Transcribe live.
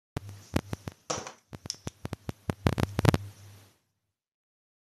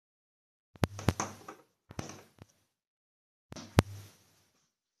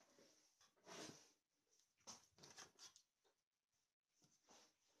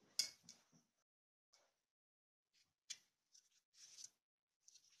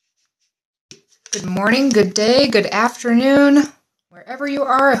Good morning, good day, good afternoon, wherever you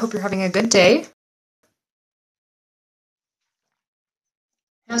are. I hope you're having a good day.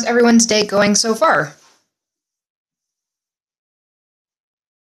 How's everyone's day going so far?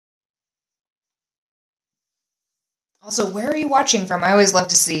 Also, where are you watching from? I always love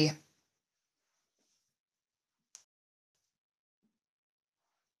to see.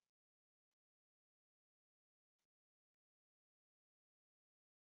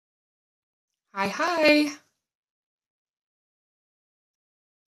 Hi, hi.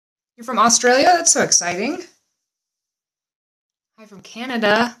 You're from Australia? That's so exciting. Hi from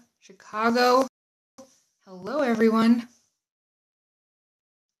Canada, Chicago. Hello, everyone.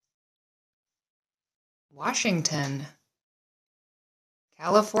 Washington,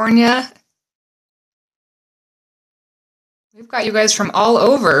 California. We've got you guys from all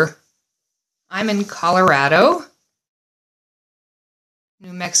over. I'm in Colorado.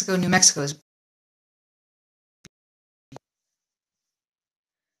 New Mexico. New Mexico is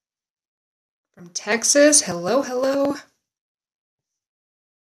from Texas. Hello, hello.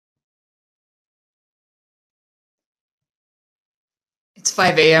 It's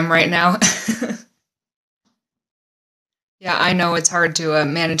 5 a.m. right now. Yeah, I know it's hard to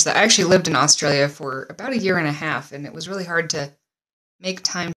manage that. I actually lived in Australia for about a year and a half, and it was really hard to make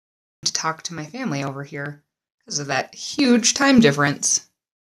time to talk to my family over here because of that huge time difference.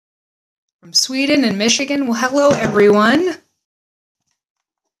 From Sweden and Michigan, well, hello, everyone.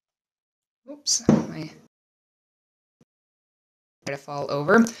 Oops, my to fall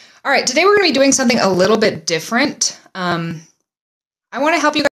over. All right, today we're going to be doing something a little bit different. I want to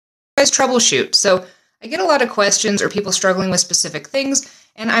help you guys troubleshoot. So I get a lot of questions or people struggling with specific things,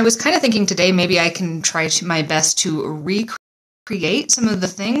 and I was kind of thinking today maybe I can try my best to recreate some of the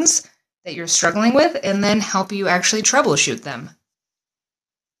things that you're struggling with and then help you actually troubleshoot them.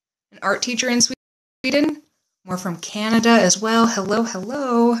 An art teacher in Sweden, more from Canada as well. Hello,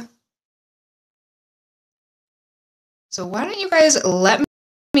 hello. So why don't you guys let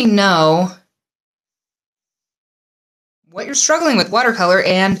me know what you're struggling with watercolor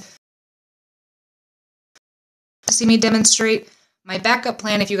and see me demonstrate. My backup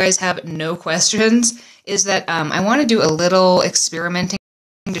plan, if you guys have no questions, is that I want to do a little experimenting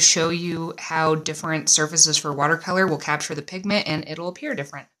to show you how different surfaces for watercolor will capture the pigment and it'll appear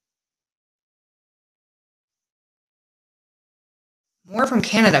different. More from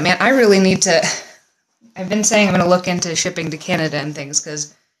Canada. Man, I really need to... I've been saying I'm going to look into shipping to Canada and things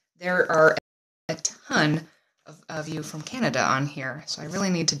because there are a ton of you from Canada on here, so I really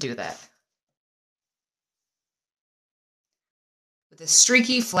need to do that. With a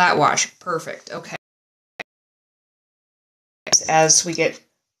streaky flat wash. Perfect. Okay. As we get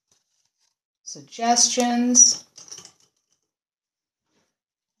suggestions.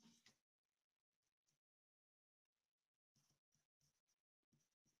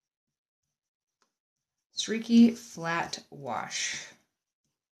 Streaky flat wash.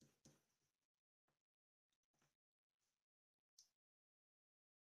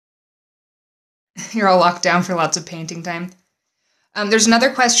 You're all locked down for lots of painting time. There's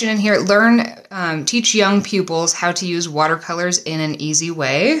another question in here. Teach young pupils how to use watercolors in an easy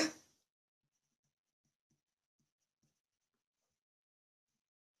way.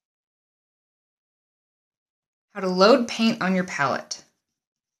 How to load paint on your palette.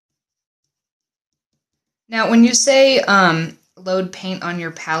 Now, when you say load paint on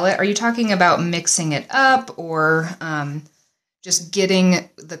your palette, are you talking about mixing it up or just getting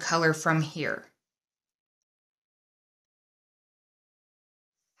the color from here?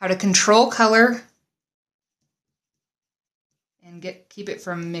 How to control color and keep it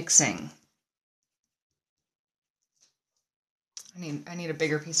from mixing. I need a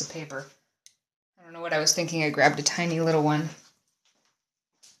bigger piece of paper. I don't know what I was thinking. I grabbed a tiny little one.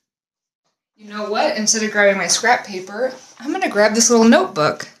 You know what? Instead of grabbing my scrap paper, I'm going to grab this little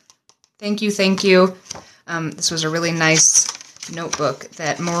notebook. Thank you, thank you. This was a really nice notebook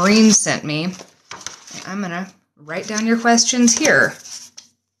that Maureen sent me. And I'm going to write down your questions here.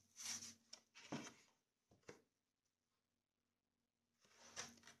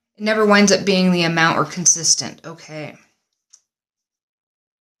 It never winds up being the amount or consistent. Okay.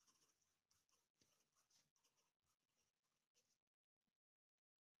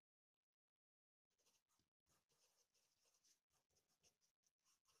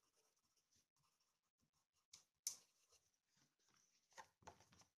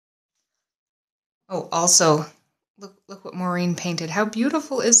 Oh, also, look what Maureen painted. How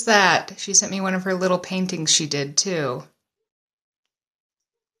beautiful is that? She sent me one of her little paintings she did, too.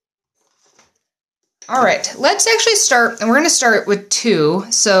 All right, let's actually start, and we're going to start with two.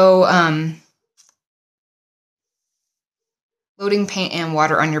 So loading paint and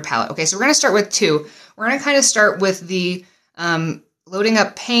water on your palette. Okay, so we're going to start with two. We're going to kind of start with the loading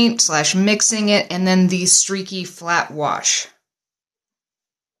up paint / mixing it, and then the streaky flat wash.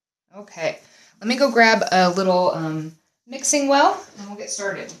 Okay, let me go grab a little mixing well, and we'll get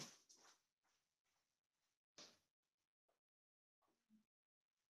started.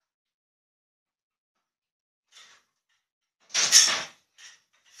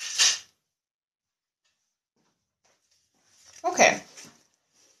 Okay.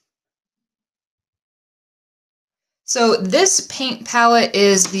 So this paint palette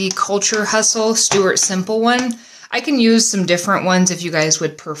is the Culture Hustle Stuart Simple one. I can use some different ones if you guys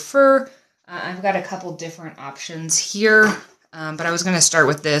would prefer. I've got a couple different options here, but I was going to start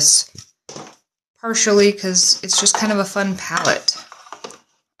with this partially because it's just kind of a fun palette.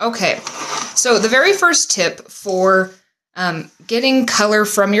 Okay, so the very first tip for getting color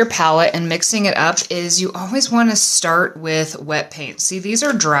from your palette and mixing it up is you always want to start with wet paint. See, these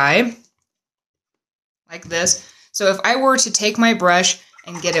are dry, like this. So if I were to take my brush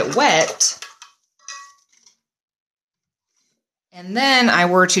and get it wet, and then I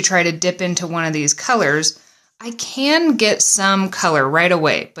were to try to dip into one of these colors, I can get some color right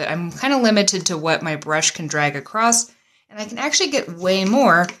away, but I'm kind of limited to what my brush can drag across, and I can actually get way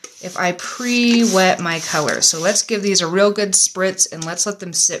more if I pre-wet my color. So let's give these a real good spritz and let's let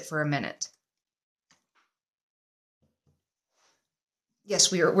them sit for a minute.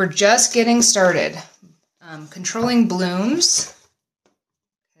 Yes, we're just getting started. Controlling blooms.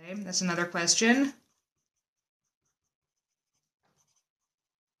 Okay, that's another question.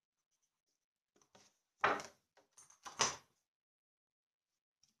 Let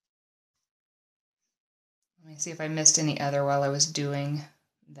me see if I missed any other while I was doing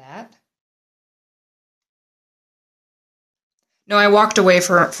that. No, I walked away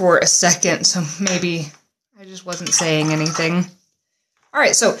for a second, so maybe I just wasn't saying anything. All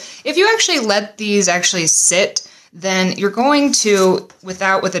right, so if you actually let these actually sit, then you're going to, with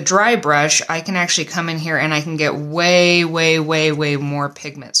a dry brush, I can actually come in here and I can get way, way, way, way more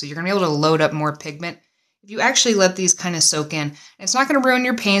pigment. So you're going to be able to load up more pigment if you actually let these kind of soak in. And it's not going to ruin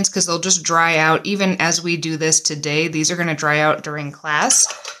your paints because they'll just dry out. Even as we do this today, these are going to dry out during class,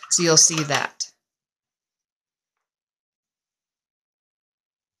 so you'll see that.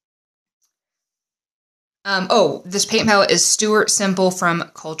 This paint palette is Stuart Simple from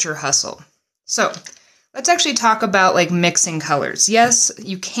Culture Hustle. So let's actually talk about like mixing colors. Yes,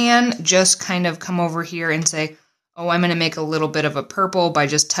 you can just kind of come over here and say, oh, I'm going to make a little bit of a purple by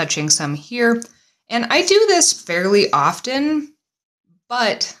just touching some here. And I do this fairly often,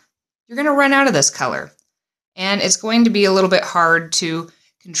 but you're going to run out of this color. And it's going to be a little bit hard to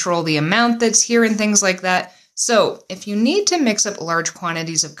control the amount that's here and things like that. So if you need to mix up large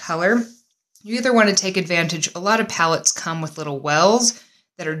quantities of color, you either want to take advantage, a lot of palettes come with little wells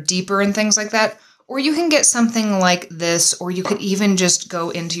that are deeper and things like that, or you can get something like this, or you could even just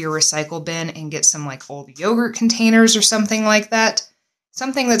go into your recycle bin and get some like old yogurt containers or something like that.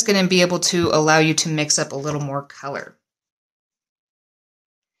 Something that's going to be able to allow you to mix up a little more color.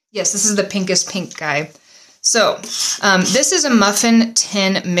 Yes, this is the pinkest pink guy. So this is a muffin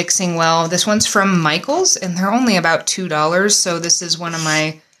tin mixing well. This one's from Michael's, and they're only about $2, so this is one of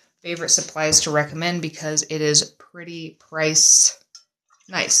my favorite supplies to recommend because it is pretty price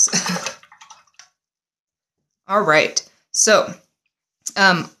nice. All right, so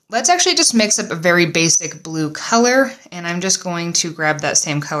let's actually just mix up a very basic blue color, and I'm just going to grab that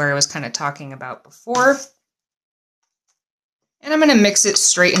same color I was kind of talking about before, and I'm going to mix it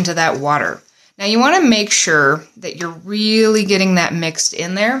straight into that water. Now you want to make sure that you're really getting that mixed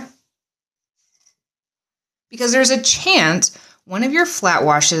in there, because there's a chance one of your flat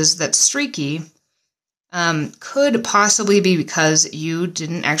washes that's streaky could possibly be because you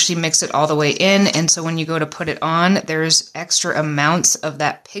didn't actually mix it all the way in, and so when you go to put it on, there's extra amounts of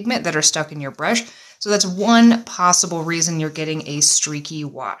that pigment that are stuck in your brush. So that's one possible reason you're getting a streaky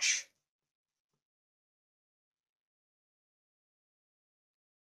wash.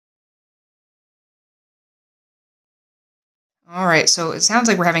 All right, so it sounds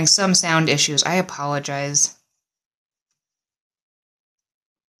like we're having some sound issues. I apologize.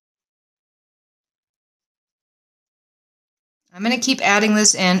 I'm going to keep adding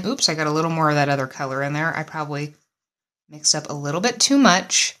this in. Oops, I got a little more of that other color in there. I probably mixed up a little bit too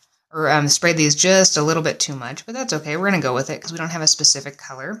much, or sprayed these just a little bit too much, but that's okay. We're going to go with it because we don't have a specific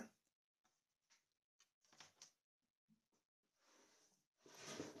color.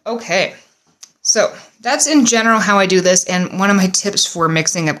 Okay, so that's in general how I do this, and one of my tips for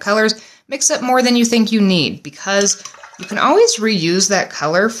mixing up colors, mix up more than you think you need, because you can always reuse that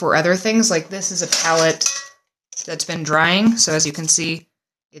color for other things. Like this is a palette that's been drying. So as you can see,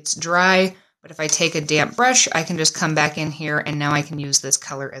 it's dry. But if I take a damp brush, I can just come back in here and now I can use this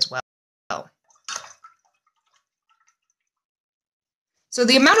color as well. So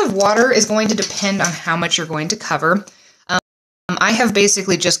the amount of water is going to depend on how much you're going to cover. I have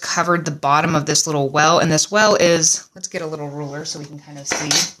basically just covered the bottom of this little well, and this well is, let's get a little ruler so we can kind of see.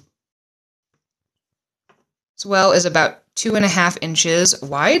 This well is about 2.5 inches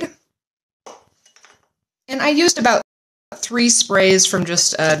wide. And I used about 3 sprays from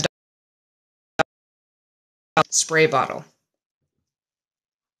just a spray bottle.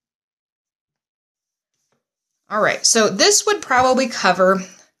 All right, so this would probably cover,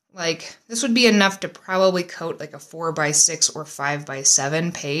 like, this would be enough to probably coat like a 4x6 or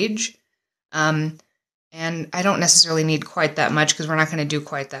 5x7 page. And I don't necessarily need quite that much because we're not going to do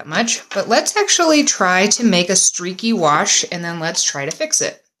quite that much. But let's actually try to make a streaky wash, and then let's try to fix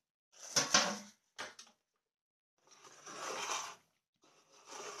it.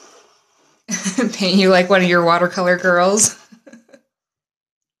 Paint you like one of your watercolor girls.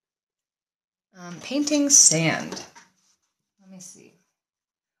 Painting sand. Let me see.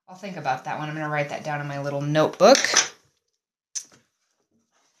 I'll think about that one. I'm going to write that down in my little notebook.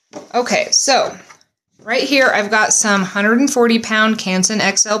 Okay, so right here I've got some 140-pound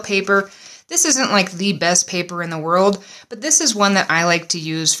Canson XL paper. This isn't like the best paper in the world, but this is one that I like to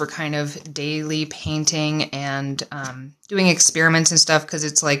use for kind of daily painting and doing experiments and stuff because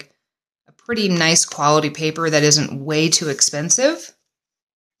it's like a pretty nice quality paper that isn't way too expensive.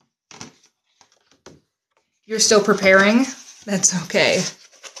 You're still preparing? That's okay.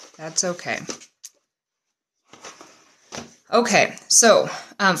 That's okay. Okay, so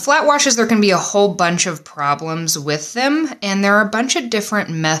flat washes, there can be a whole bunch of problems with them, and there are a bunch of different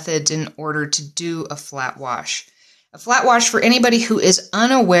methods in order to do a flat wash. A flat wash, for anybody who is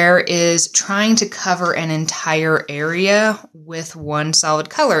unaware, is trying to cover an entire area with one solid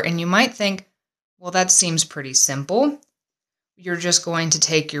color. And you might think, well, that seems pretty simple. You're just going to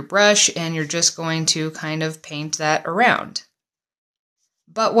take your brush and you're just going to kind of paint that around.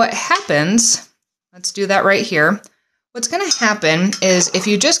 But what happens, let's do that right here. What's going to happen is if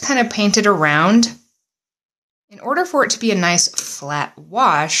you just kind of paint it around, in order for it to be a nice flat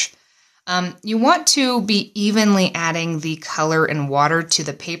wash, you want to be evenly adding the color and water to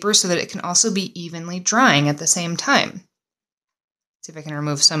the paper so that it can also be evenly drying at the same time. Let's see if I can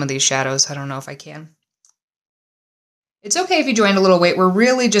remove some of these shadows. I don't know if I can. It's okay if you joined a little late. We're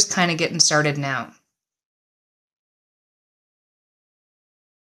really just kind of getting started now.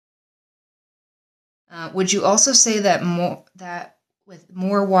 Would you also say that with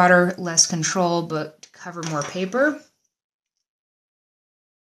more water, less control, but to cover more paper?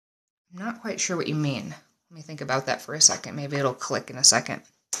 I'm not quite sure what you mean. Let me think about that for a second. Maybe it'll click in a second.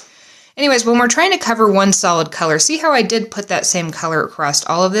 Anyways, when we're trying to cover one solid color, see how I did put that same color across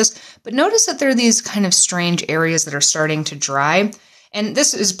all of this? But notice that there are these kind of strange areas that are starting to dry. And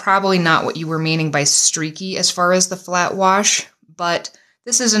this is probably not what you were meaning by streaky as far as the flat wash, but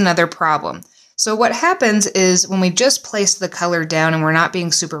this is another problem. So what happens is when we just place the color down and we're not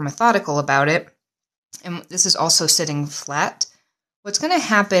being super methodical about it, and this is also sitting flat, what's going to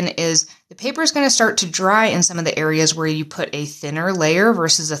happen is the paper is going to start to dry in some of the areas where you put a thinner layer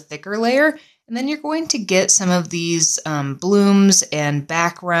versus a thicker layer. And then you're going to get some of these blooms and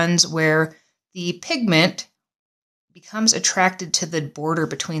back runs where the pigment becomes attracted to the border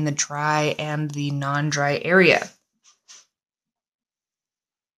between the dry and the non-dry area.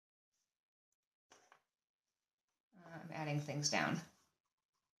 I'm adding things down.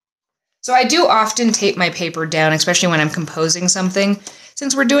 So I do often tape my paper down, especially when I'm composing something.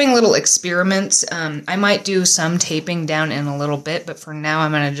 Since we're doing little experiments, I might do some taping down in a little bit, but for now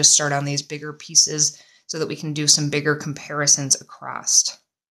I'm going to just start on these bigger pieces so that we can do some bigger comparisons across.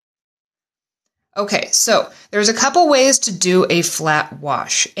 Okay, so there's a couple ways to do a flat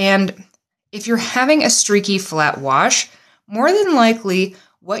wash. And if you're having a streaky flat wash, more than likely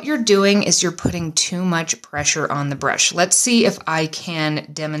what you're doing is you're putting too much pressure on the brush. Let's see if I can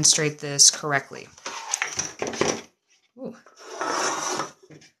demonstrate this correctly. Ooh.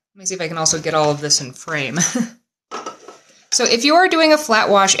 Let me see if I can also get all of this in frame. So if you are doing a flat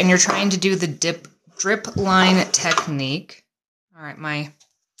wash and you're trying to do the drip line technique, all right,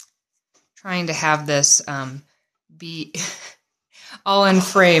 trying to have this be all in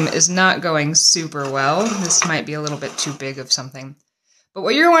frame is not going super well. This might be a little bit too big of something. But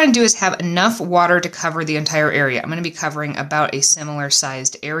what you're going to want to do is have enough water to cover the entire area. I'm going to be covering about a similar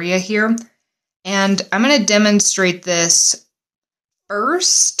sized area here. And I'm going to demonstrate this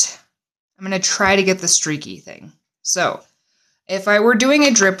first. I'm going to try to get the streaky thing. So if I were doing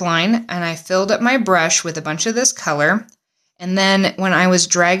a drip line and I filled up my brush with a bunch of this color, and then when I was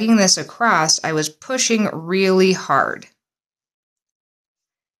dragging this across, I was pushing really hard.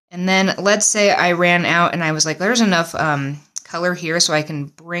 And then let's say I ran out and I was like, there's enough color here so I can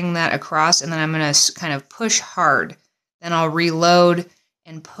bring that across, and then I'm going to kind of push hard. Then I'll reload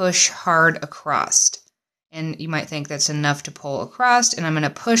and push hard across. And you might think that's enough to pull across, and I'm going to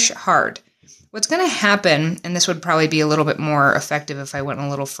push hard. What's going to happen, and this would probably be a little bit more effective if I went a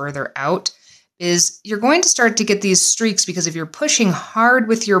little further out, is you're going to start to get these streaks, because if you're pushing hard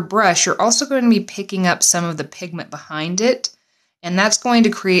with your brush, you're also going to be picking up some of the pigment behind it, and that's going to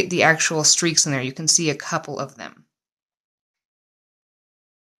create the actual streaks in there. You can see a couple of them.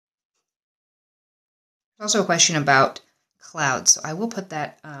 There's also a question about clouds, so I will put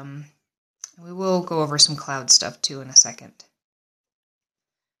that, we will go over some cloud stuff too in a second.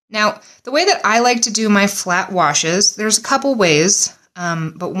 Now, the way that I like to do my flat washes, there's a couple ways,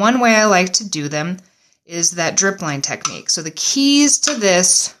 but one way I like to do them is that drip line technique. So the keys to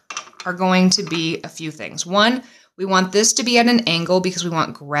this are going to be a few things. One, we want this to be at an angle because we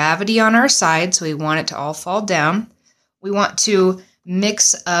want gravity on our side, so we want it to all fall down. We want to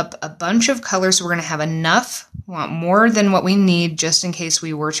mix up a bunch of colors, so we're going to have enough. We want more than what we need just in case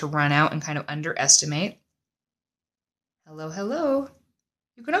we were to run out and kind of underestimate. Hello, hello.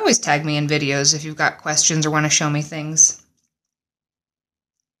 You can always tag me in videos if you've got questions or want to show me things.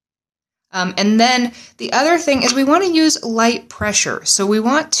 And then the other thing is we want to use light pressure. So we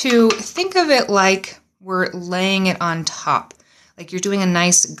want to think of it like we're laying it on top. Like you're doing a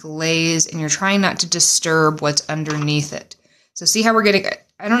nice glaze and you're trying not to disturb what's underneath it. So see how we're getting,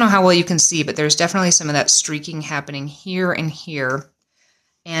 I don't know how well you can see, but there's definitely some of that streaking happening here and here.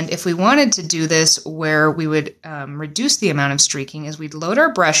 And if we wanted to do this where we would reduce the amount of streaking, is we'd load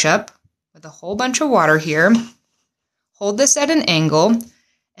our brush up with a whole bunch of water here, hold this at an angle,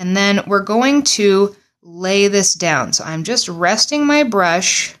 and then we're going to lay this down. So I'm just resting my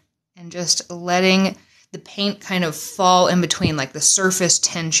brush and just letting the paint kind of fall in between, like the surface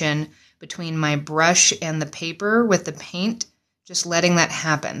tension between my brush and the paper with the paint, just letting that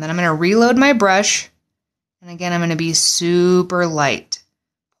happen. Then I'm going to reload my brush, and again, I'm going to be super light.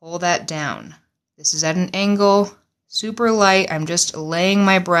 Pull that down. This is at an angle, super light. I'm just laying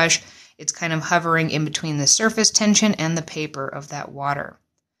my brush. It's kind of hovering in between the surface tension and the paper of that water.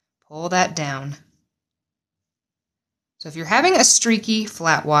 Pull that down. So if you're having a streaky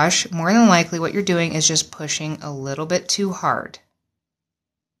flat wash, more than likely what you're doing is just pushing a little bit too hard.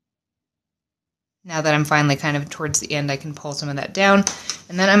 Now that I'm finally kind of towards the end, I can pull some of that down.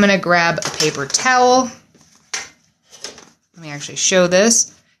 And then I'm going to grab a paper towel. Let me actually show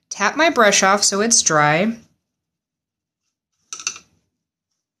this. Tap my brush off so it's dry.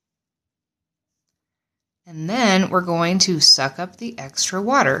 And then we're going to suck up the extra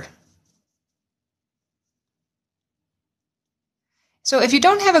water. So if you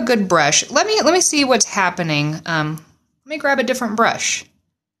don't have a good brush, let me see what's happening. Let me grab a different brush.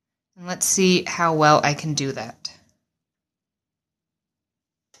 And let's see how well I can do that.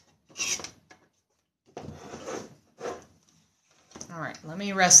 All right, let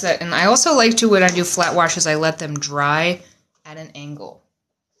me rest that. And I also like to, when I do flat washes, I let them dry at an angle.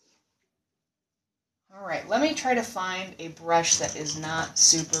 All right, let me try to find a brush that is not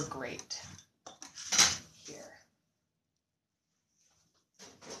super great. Here.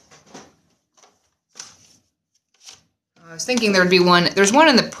 I was thinking there'd be one. There's one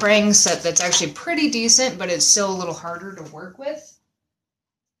in the Prang set that's actually pretty decent, but it's still a little harder to work with.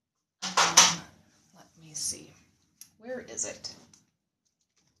 Let me see. Where is it?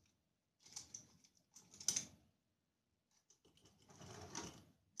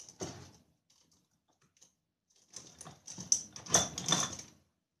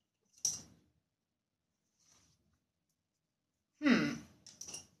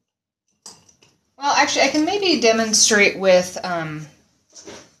 Well, actually, I can maybe demonstrate with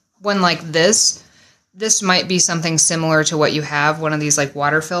one like this. This might be something similar to what you have, one of these like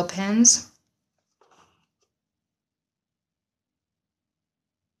water fill pens.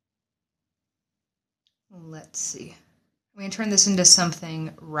 Let's see. I'm going to turn this into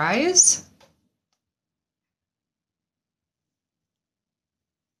something Rise.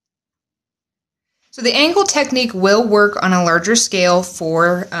 So the angle technique will work on a larger scale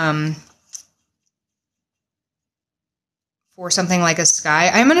for something like a sky.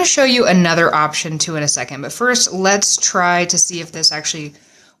 I'm going to show you another option too in a second, but first let's try to see if this actually,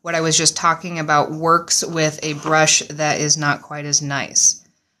 what I was just talking about, works with a brush that is not quite as nice.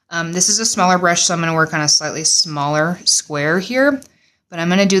 This is a smaller brush, so I'm going to work on a slightly smaller square here, but I'm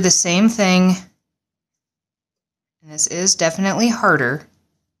going to do the same thing And this is definitely harder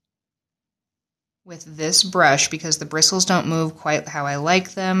with this brush because the bristles don't move quite how I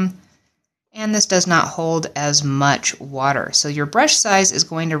like them. And this does not hold as much water. So your brush size is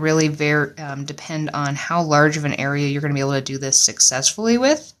going to really depend on how large of an area you're going to be able to do this successfully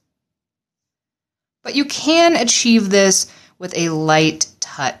with. But you can achieve this with a light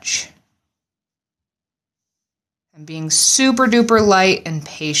touch. I'm being super duper light and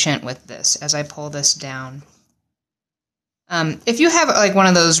patient with this as I pull this down. If you have like one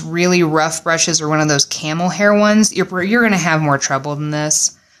of those really rough brushes or one of those camel hair ones, you're going to have more trouble than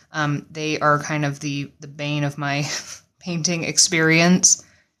this. They are kind of the bane of my painting experience.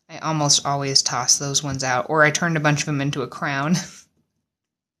 I almost always toss those ones out, or I turned a bunch of them into a crown.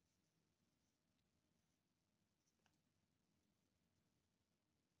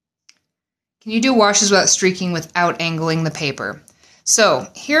 Can you do washes without streaking without angling the paper? So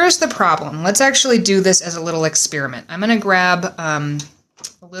here's the problem. Let's actually do this as a little experiment. I'm going to grab a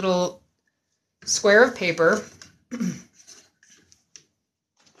little square of paper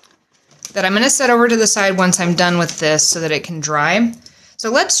that I'm going to set over to the side once I'm done with this so that it can dry.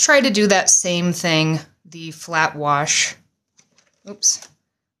 So let's try to do that same thing, the flat wash. Oops.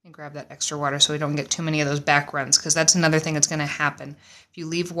 Let me grab that extra water so we don't get too many of those back runs, because that's another thing that's going to happen. If you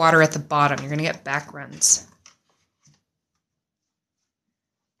leave water at the bottom, you're going to get back runs.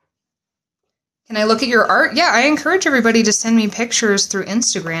 Can I look at your art? Yeah, I encourage everybody to send me pictures through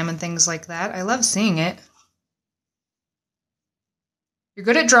Instagram and things like that. I love seeing it. You're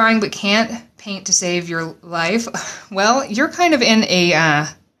good at drawing but can't paint to save your life. Well, you're kind of in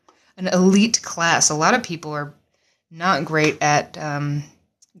an elite class. A lot of people are not great at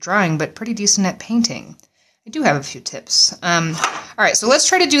drawing but pretty decent at painting. I do have a few tips. All right, so let's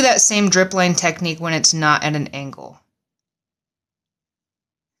try to do that same drip line technique when it's not at an angle.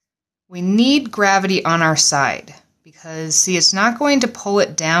 We need gravity on our side because, see, it's not going to pull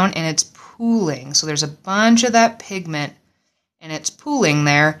it down and it's pooling. So there's a bunch of that pigment and it's pooling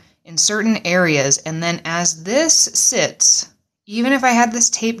there in certain areas. And then as this sits, even if I had this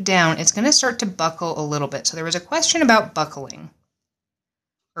taped down, it's going to start to buckle a little bit. So there was a question about buckling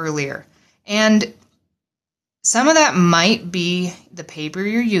earlier. And some of that might be the paper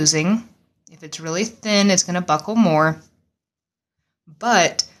you're using. If it's really thin, it's going to buckle more.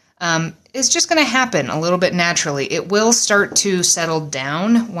 But it's just going to happen a little bit naturally. It will start to settle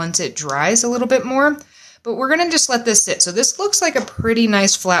down once it dries a little bit more, but we're going to just let this sit. So this looks like a pretty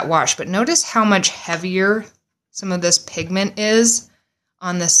nice flat wash, but notice how much heavier some of this pigment is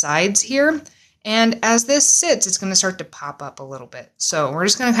on the sides here. And as this sits, it's going to start to pop up a little bit. So we're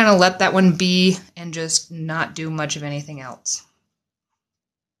just going to kind of let that one be and just not do much of anything else.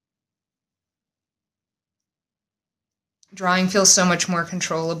 Drawing feels so much more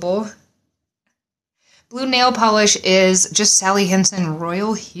controllable. Blue nail polish is just Sally Hansen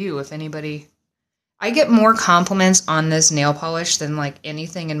Royal Hue, if anybody. I get more compliments on this nail polish than like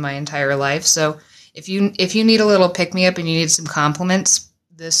anything in my entire life. So if you need a little pick-me-up and you need some compliments,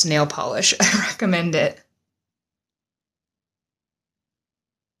 this nail polish, I recommend it.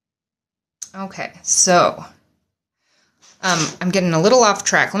 Okay, so I'm getting a little off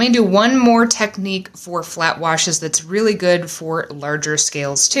track. Let me do one more technique for flat washes that's really good for larger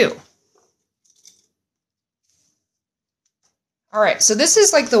scales too. All right, so this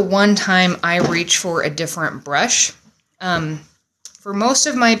is like the one time I reach for a different brush. For most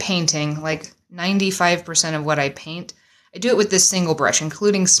of my painting, like 95% of what I paint, I do it with this single brush,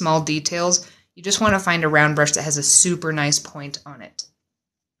 including small details. You just want to find a round brush that has a super nice point on it.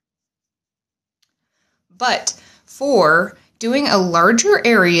 But for doing a larger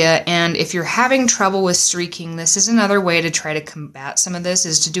area, and if you're having trouble with streaking, this is another way to try to combat some of this,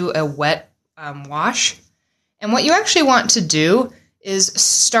 is to do a wet wash. And what you actually want to do is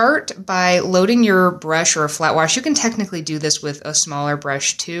start by loading your brush or a flat wash. You can technically do this with a smaller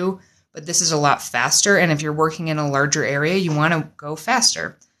brush too, but this is a lot faster. And if you're working in a larger area, you want to go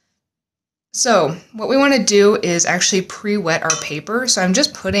faster. So what we want to do is actually pre-wet our paper. So I'm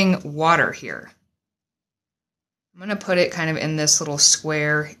just putting water here. I'm going to put it kind of in this little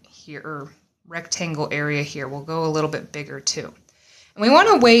square here, or rectangle area here. We'll go a little bit bigger too. And we want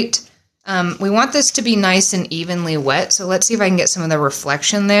to wait. We want this to be nice and evenly wet. So let's see if I can get some of the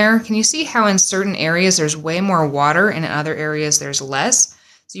reflection there. Can you see how in certain areas there's way more water and in other areas there's less?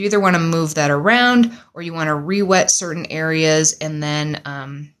 So you either want to move that around or you want to re-wet certain areas and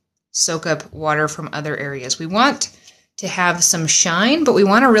then soak up water from other areas. We want to have some shine, but we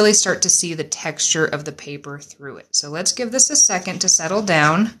want to really start to see the texture of the paper through it. So let's give this a second to settle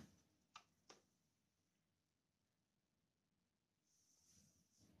down.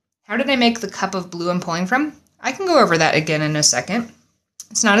 How did I make the cup of blue I'm pulling from? I can go over that again in a second.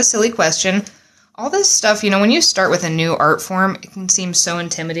 It's not a silly question. All this stuff, when you start with a new art form, it can seem so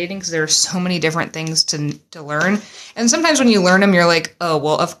intimidating because there are so many different things to learn. And sometimes when you learn them, you're like, oh,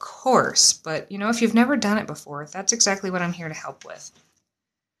 well, of course. But, if you've never done it before, that's exactly what I'm here to help with.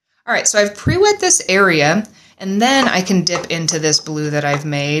 All right, so I've pre-wet this area, and then I can dip into this blue that I've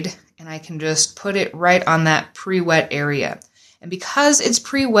made, and I can just put it right on that pre-wet area. And because it's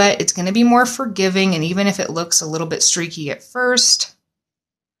pre-wet, it's going to be more forgiving, and even if it looks a little bit streaky at first,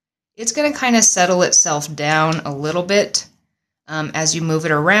 it's going to kind of settle itself down a little bit as you move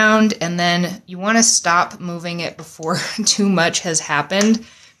it around, and then you want to stop moving it before too much has happened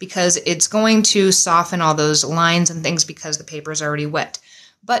because it's going to soften all those lines and things because the paper is already wet.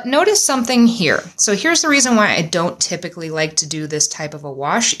 But notice something here. So here's the reason why I don't typically like to do this type of a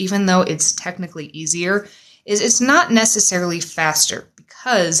wash, even though it's technically easier, is it's not necessarily faster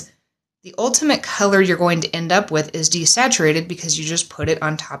because the ultimate color you're going to end up with is desaturated because you just put it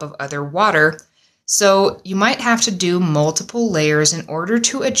on top of other water. So you might have to do multiple layers in order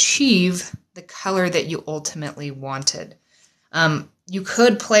to achieve the color that you ultimately wanted. You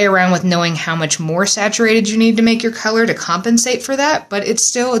could play around with knowing how much more saturated you need to make your color to compensate for that, but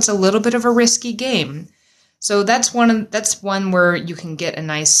it's a little bit of a risky game. So that's one where you can get a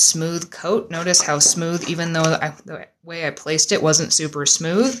nice smooth coat. Notice how smooth, even though the way I placed it wasn't super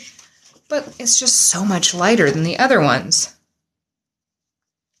smooth, but it's just so much lighter than the other ones.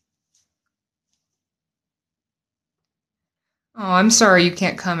 Oh, I'm sorry you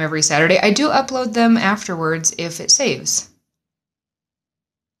can't come every Saturday. I do upload them afterwards if it saves.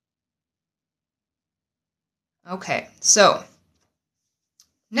 Okay, so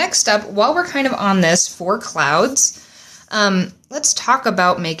next up, while we're kind of on this for clouds, let's talk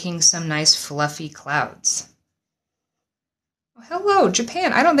about making some nice fluffy clouds. Oh, hello,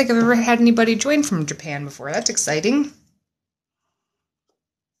 Japan. I don't think I've ever had anybody join from Japan before. That's exciting.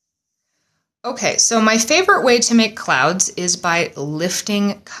 Okay, so my favorite way to make clouds is by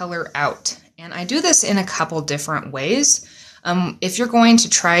lifting color out. And I do this in a couple different ways. If you're going to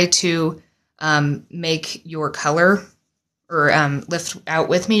try to make your color or lift out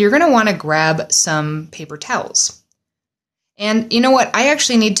with me, you're going to want to grab some paper towels. And you know what? I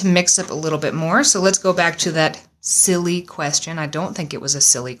actually need to mix up a little bit more. So let's go back to that silly question. I don't think it was a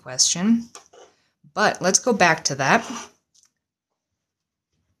silly question, but let's go back to that.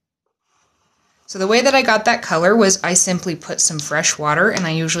 So the way that I got that color was I simply put some fresh water, and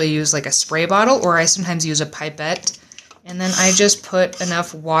I usually use like a spray bottle, or I sometimes use a pipette. And then I just put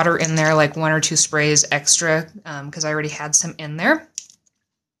enough water in there, like 1 or 2 sprays extra, because I already had some in there.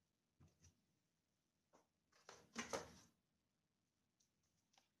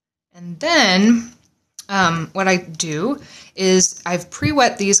 And then what I do is I've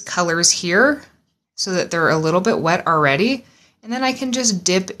pre-wet these colors here so that they're a little bit wet already. And then I can just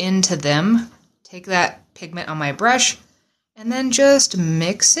dip into them, take that pigment on my brush, and then just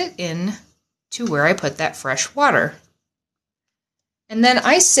mix it in to where I put that fresh water. And then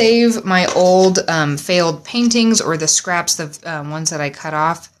I save my old failed paintings or the scraps of ones that I cut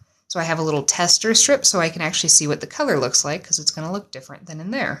off. So I have a little tester strip so I can actually see what the color looks like because it's going to look different than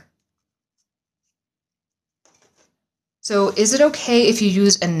in there. So is it okay if you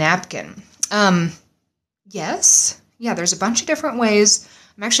use a napkin? Yes. Yeah, there's a bunch of different ways.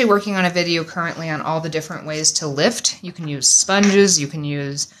 I'm actually working on a video currently on all the different ways to lift. You can use sponges, you can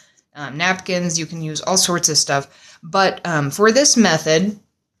use napkins, you can use all sorts of stuff. But for this method,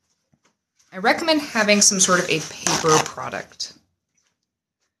 I recommend having some sort of a paper product.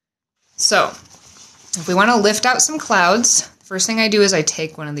 So if we want to lift out some clouds, the first thing I do is I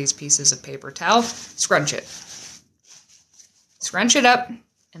take one of these pieces of paper towel, scrunch it up,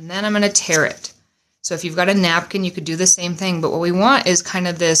 and then I'm going to tear it. So if you've got a napkin, you could do the same thing, but what we want is kind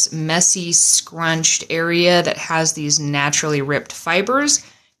of this messy, scrunched area that has these naturally ripped fibers,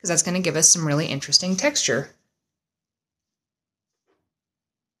 because that's going to give us some really interesting texture.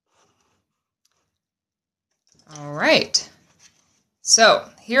 All right, so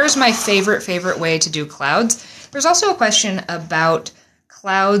here's my favorite way to do clouds. There's also a question about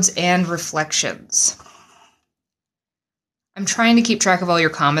clouds and reflections. I'm trying to keep track of all your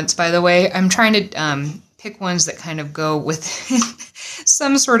comments, by the way. I'm trying to pick ones that kind of go with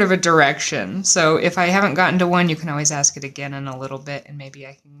some sort of a direction. So if I haven't gotten to one, you can always ask it again in a little bit, and maybe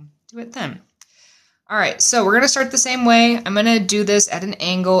I can do it then. All right, so we're going to start the same way. I'm going to do this at an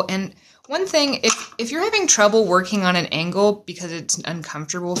angle, and one thing, if you're having trouble working on an angle because it's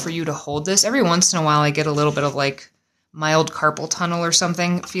uncomfortable for you to hold this, every once in a while I get a little bit of like mild carpal tunnel or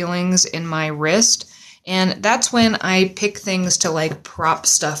something feelings in my wrist. And that's when I pick things to like prop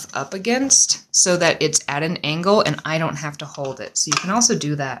stuff up against so that it's at an angle and I don't have to hold it. So you can also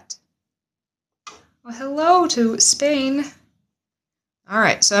do that. Well, hello to Spain. All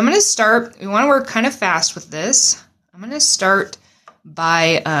right, so I'm going to start. We want to work kind of fast with this. I'm going to start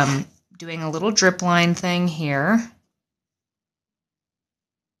by doing a little drip line thing here.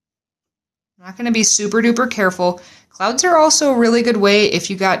 I'm not going to be super duper careful. Clouds are also a really good way if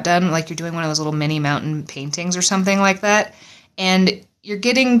you got done like you're doing one of those little mini mountain paintings or something like that, and you're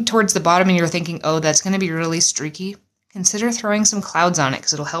getting towards the bottom and you're thinking, oh, that's going to be really streaky. Consider throwing some clouds on it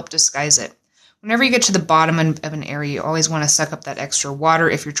because it'll help disguise it. Whenever you get to the bottom of an area, you always want to suck up that extra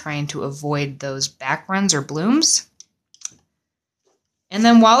water if you're trying to avoid those back runs or blooms. And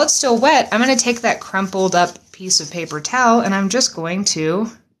then while it's still wet, I'm going to take that crumpled up piece of paper towel and I'm just going to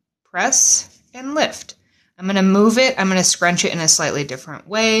press and lift. I'm going to move it. I'm going to scrunch it in a slightly different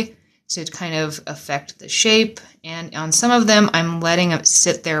way to kind of affect the shape. And on some of them, I'm letting it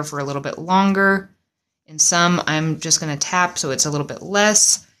sit there for a little bit longer. In some, I'm just going to tap so it's a little bit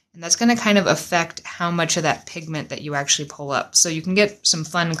less. And that's going to kind of affect how much of that pigment that you actually pull up. So you can get some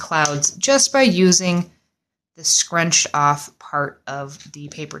fun clouds just by using the scrunched off part of the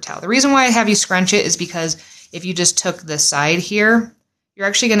paper towel. The reason why I have you scrunch it is because if you just took the side here, you're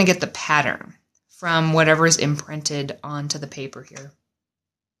actually going to get the pattern from whatever is imprinted onto the paper here.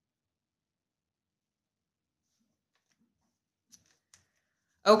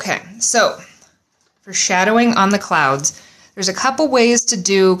 Okay, so for shadowing on the clouds, there's a couple ways to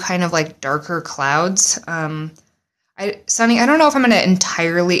do kind of like darker clouds. Sonny, I don't know if I'm going to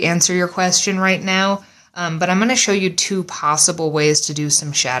entirely answer your question right now, but I'm going to show you two possible ways to do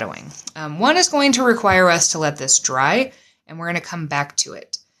some shadowing. One is going to require us to let this dry, and we're going to come back to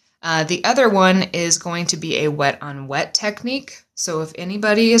it. The other one is going to be a wet on wet technique. So if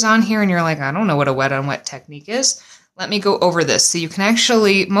anybody is on here and you're like, I don't know what a wet on wet technique is, let me go over this. So you can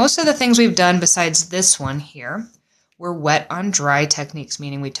actually, most of the things we've done besides this one here, were wet on dry techniques,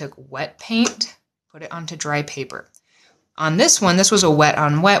 meaning we took wet paint, put it onto dry paper. On this one, this was a wet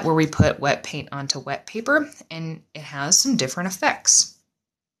on wet where we put wet paint onto wet paper, and it has some different effects.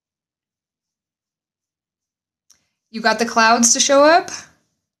 You got the clouds to show up?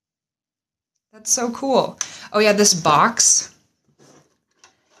 That's so cool. Oh yeah, this box.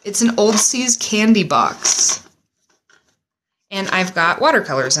 It's an Old Seas candy box. And I've got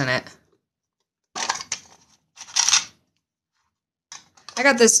watercolors in it. I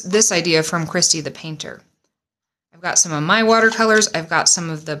got this idea from Christy the painter. I've got some of my watercolors, I've got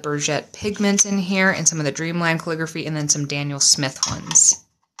some of the Burgette pigment in here, and some of the Dreamland calligraphy, and then some Daniel Smith ones.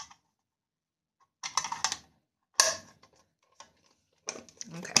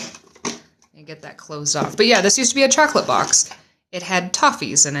 Okay, let me get that closed off. But yeah, this used to be a chocolate box. It had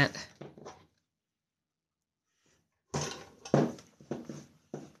toffees in it.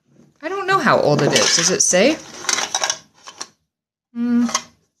 I don't know how old it is. Does it say?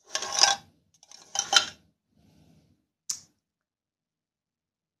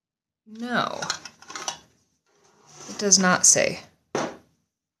 No, it does not say.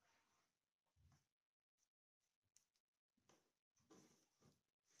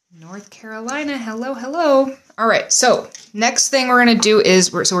 North Carolina, hello, hello. All right, so next thing we're going to do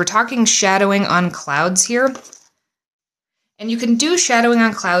is, we're talking shadowing on clouds here. And you can do shadowing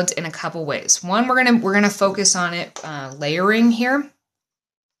on clouds in a couple ways. One, we're gonna focus on it layering here.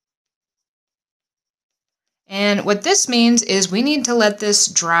 And what this means is we need to let this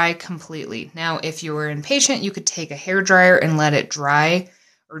dry completely. Now, if you were impatient, you could take a hairdryer and let it dry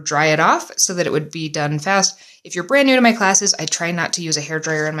or dry it off so that it would be done fast. If you're brand new to my classes, I try not to use a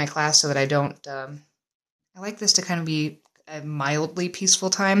hairdryer in my class so that I don't, I like this to kind of be a mildly peaceful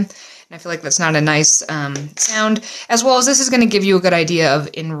time. And I feel like that's not a nice sound, as well as this is going to give you a good idea of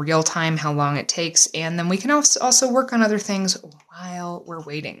in real time how long it takes. And then we can also work on other things while we're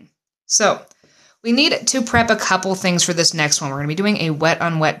waiting. So we need to prep a couple things for this next one. We're going to be doing a wet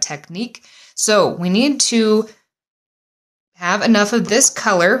on wet technique. So we need to have enough of this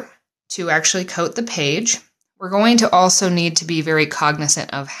color to actually coat the page. We're going to also need to be very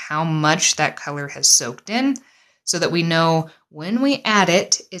cognizant of how much that color has soaked in so that we know when we add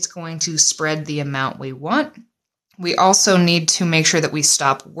it, it's going to spread the amount we want. We also need to make sure that we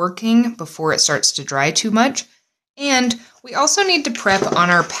stop working before it starts to dry too much. And we also need to prep on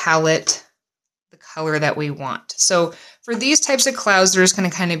our palette the color that we want. So for these types of clouds, there's going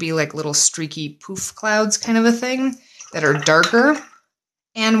to kind of be like little streaky poof clouds kind of a thing that are darker.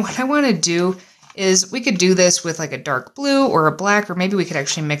 And what I want to do is we could do this with like a dark blue or a black, or maybe we could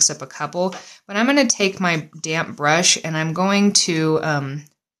actually mix up a couple. But I'm going to take my damp brush and I'm going to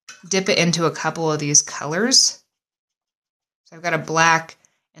dip it into a couple of these colors. So I've got a black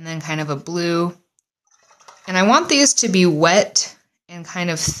and then kind of a blue. And I want these to be wet and kind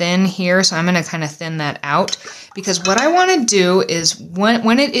of thin here, so I'm going to kind of thin that out, because what I want to do is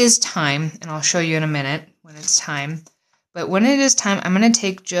when it is time, and I'll show you in a minute when it's time, but when it is time, I'm going to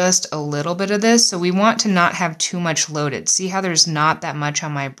take just a little bit of this. So we want to not have too much loaded. See how there's not that much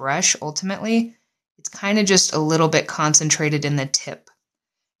on my brush ultimately? It's kind of just a little bit concentrated in the tip.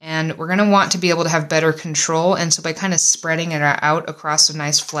 And we're going to want to be able to have better control, and so by kind of spreading it out across a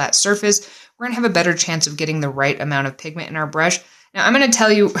nice flat surface, we're going to have a better chance of getting the right amount of pigment in our brush. Now, I'm going to tell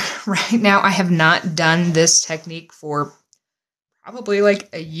you right now, I have not done this technique for probably like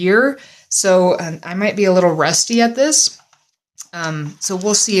a year, so I might be a little rusty at this. So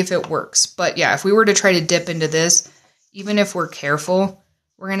we'll see if it works. But yeah, if we were to try to dip into this, even if we're careful,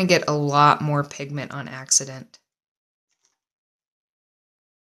 we're going to get a lot more pigment on accident.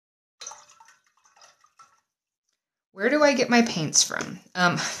 Where do I get my paints from?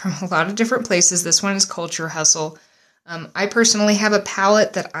 From a lot of different places. This one is Culture Hustle. I personally have a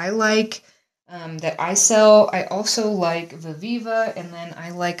palette that I like, that I sell. I also like Viviva, and then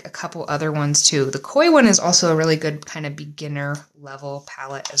I like a couple other ones too. The Koi one is also a really good kind of beginner level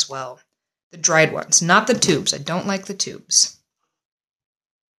palette as well. The dried ones, not the tubes. I don't like the tubes.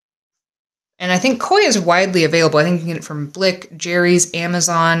 And I think Koi is widely available. I think you can get it from Blick, Jerry's,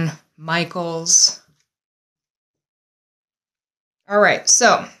 Amazon, Michael's. All right,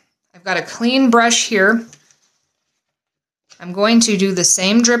 so I've got a clean brush here. I'm going to do the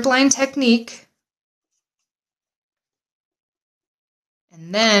same drip line technique.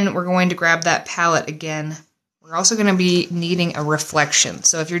 And then we're going to grab that palette again. We're also going to be needing a reflection.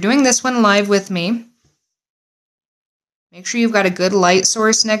 So if you're doing this one live with me, make sure you've got a good light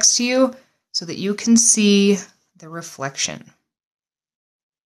source next to you so that you can see the reflection.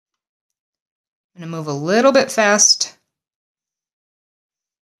 I'm going to move a little bit fast.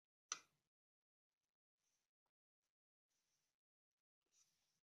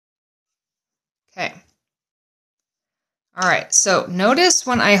 Okay. All right, so notice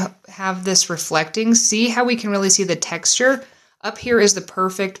when I have this reflecting, see how we can really see the texture? Up here is the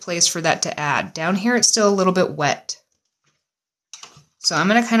perfect place for that to add. Down here, it's still a little bit wet. So I'm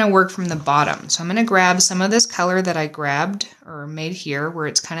going to kind of work from the bottom. So I'm going to grab some of this color that I grabbed or made here where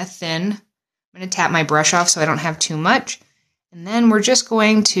it's kind of thin. I'm going to tap my brush off so I don't have too much. And then we're just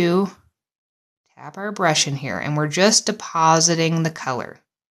going to tap our brush in here, and we're just depositing the color.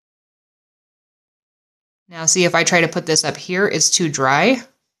 Now see, if I try to put this up here, it's too dry.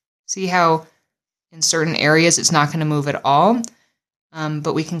 See how in certain areas it's not going to move at all?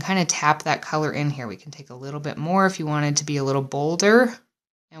 But we can kind of tap that color in here. We can take a little bit more if you wanted to be a little bolder.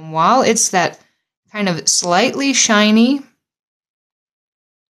 And while it's that kind of slightly shiny,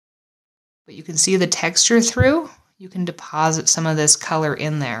 but you can see the texture through, you can deposit some of this color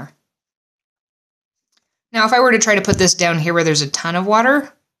in there. Now if I were to try to put this down here where there's a ton of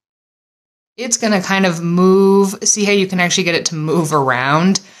water, it's going to kind of move. See how you can actually get it to move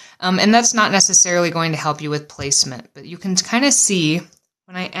around? And that's not necessarily going to help you with placement, but you can kind of see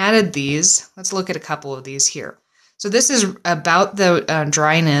when I added these. Let's look at a couple of these here. So this is about the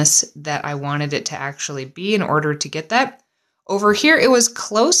dryness that I wanted it to actually be in order to get that. Over here it was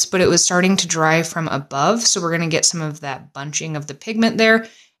close, but it was starting to dry from above, so we're going to get some of that bunching of the pigment there.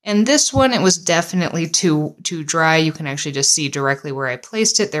 And this one, it was definitely too dry. You can actually just see directly where I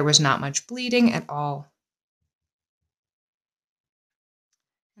placed it. There was not much bleeding at all.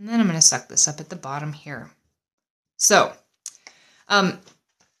 And then I'm going to suck this up at the bottom here. So,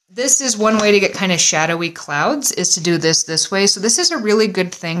 this is one way to get kind of shadowy clouds, is to do this way. So this is a really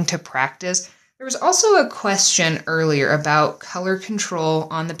good thing to practice. There was also a question earlier about color control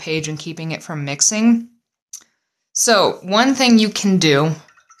on the page and keeping it from mixing. So one thing you can do,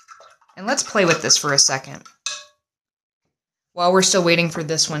 and let's play with this for a second while we're still waiting for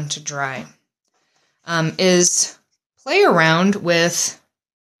this one to dry, is play around with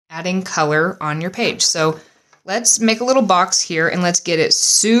adding color on your page. So let's make a little box here and let's get it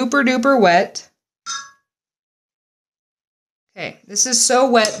super duper wet. Okay, this is so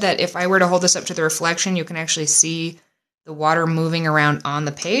wet that if I were to hold this up to the reflection, you can actually see the water moving around on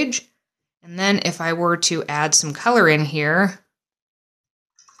the page. And then if I were to add some color in here,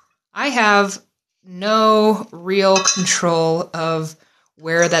 I have no real control of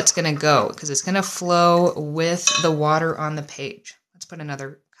where that's going to go because it's going to flow with the water on the page. Let's put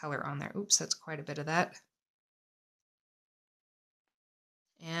another color on there. Oops, that's quite a bit of that.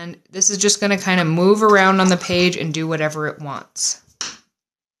 And this is just going to kind of move around on the page and do whatever it wants.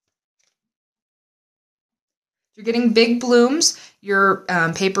 If you're getting big blooms, your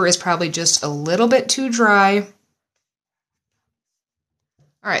paper is probably just a little bit too dry.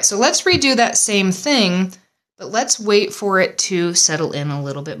 All right, so let's redo that same thing, but let's wait for it to settle in a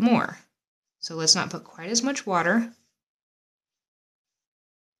little bit more. So let's not put quite as much water.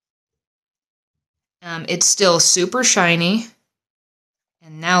 It's still super shiny.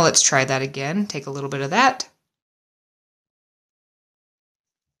 And now let's try that again. Take a little bit of that.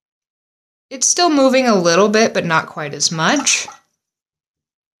 It's still moving a little bit, but not quite as much.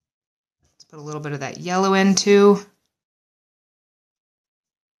 Let's put a little bit of that yellow in too.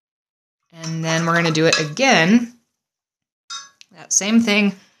 And then we're going to do it again. That same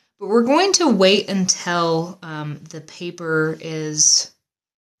thing. But we're going to wait until the paper is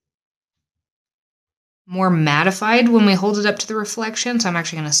more mattified when we hold it up to the reflection. So I'm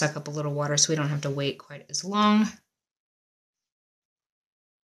actually going to suck up a little water so we don't have to wait quite as long.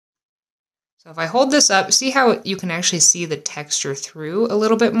 So if I hold this up, see how you can actually see the texture through a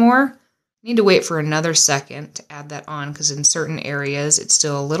little bit more? I need to wait for another second to add that on because in certain areas it's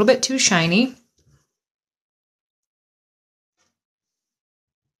still a little bit too shiny.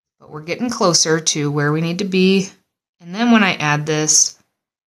 But we're getting closer to where we need to be. And then when I add this,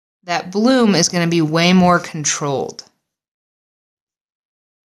 that bloom is going to be way more controlled.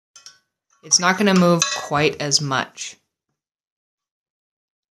 It's not going to move quite as much.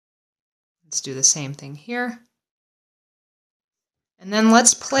 Let's do the same thing here. And then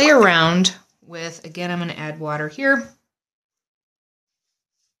let's play around with, again, I'm going to add water here.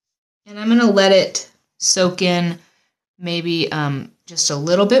 And I'm going to let it soak in maybe just a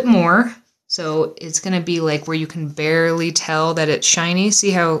little bit more. So it's going to be like where you can barely tell that it's shiny.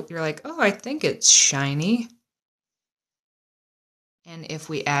 See how you're like, oh, I think it's shiny. And if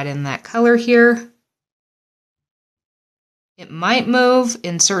we add in that color here, it might move.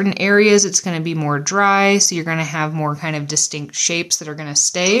 In certain areas, it's going to be more dry. So you're going to have more kind of distinct shapes that are going to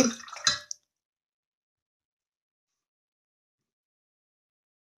stay.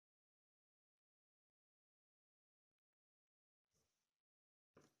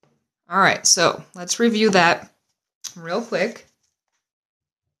 All right, so let's review that real quick.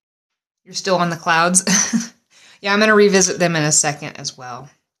 You're still on the clouds. Yeah, I'm going to revisit them in a second as well.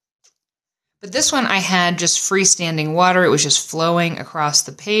 But this one I had just freestanding water. It was just flowing across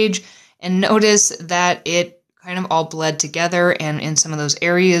the page. And notice that it kind of all bled together. And in some of those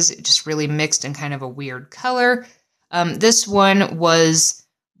areas, it just really mixed in kind of a weird color. This one was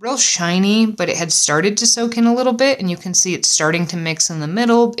real shiny, but it had started to soak in a little bit. And you can see it's starting to mix in the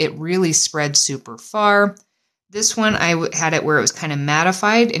middle. It really spread super far. This one, I had it where it was kind of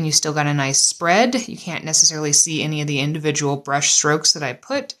mattified and you still got a nice spread. You can't necessarily see any of the individual brush strokes that I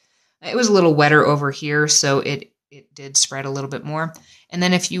put. It was a little wetter over here, so it did spread a little bit more. And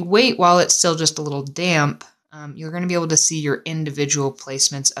then if you wait while it's still just a little damp, you're going to be able to see your individual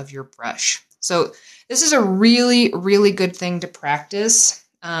placements of your brush. So this is a really, really good thing to practice.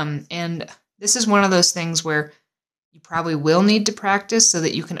 And this is one of those things where you probably will need to practice so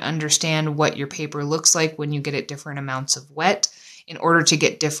that you can understand what your paper looks like when you get it different amounts of wet in order to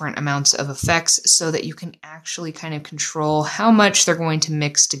get different amounts of effects so that you can actually kind of control how much they're going to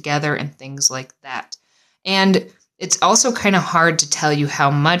mix together and things like that. And it's also kind of hard to tell you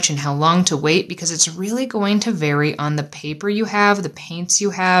how much and how long to wait because it's really going to vary on the paper you have, the paints you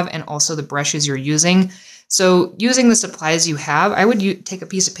have, and also the brushes you're using. So using the supplies you have, I would take a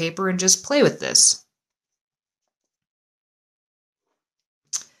piece of paper and just play with this.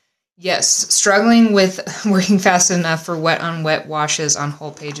 Yes, struggling with working fast enough for wet on wet washes on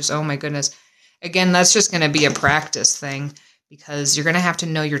whole pages. Oh my goodness. Again, that's just going to be a practice thing because you're going to have to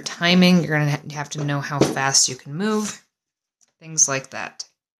know your timing. You're going to have to know how fast you can move, things like that.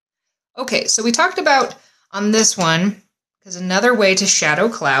 Okay, so we talked about on this one, because another way to shadow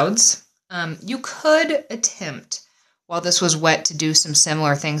clouds, you could attempt while this was wet to do some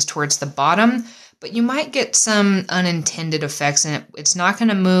similar things towards the bottom, but you might get some unintended effects, and it's not going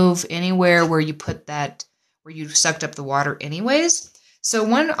to move anywhere where you put that, where you sucked up the water anyways. So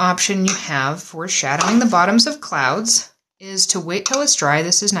one option you have for shadowing the bottoms of clouds is to wait till it's dry.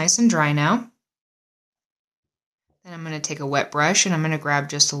 This is nice and dry now. Then I'm going to take a wet brush, and I'm going to grab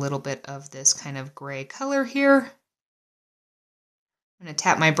just a little bit of this kind of gray color here. I'm going to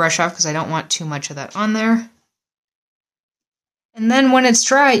tap my brush off because I don't want too much of that on there. And then when it's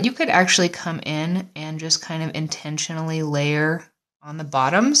dry, you could actually come in and just kind of intentionally layer on the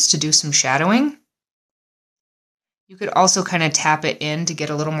bottoms to do some shadowing. You could also kind of tap it in to get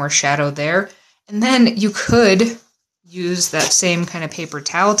a little more shadow there. And then you could use that same kind of paper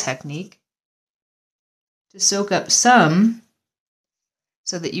towel technique to soak up some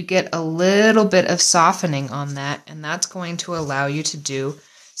so that you get a little bit of softening on that, and that's going to allow you to do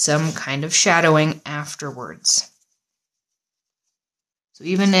some kind of shadowing afterwards. So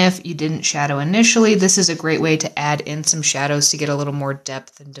even if you didn't shadow initially, this is a great way to add in some shadows to get a little more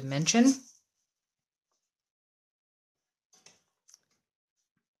depth and dimension.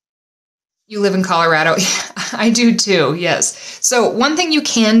 You live in Colorado? I do too, yes. So one thing you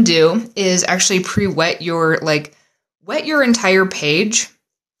can do is actually pre-wet your, wet your entire page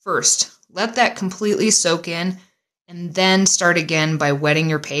first. Let that completely soak in, and then start again by wetting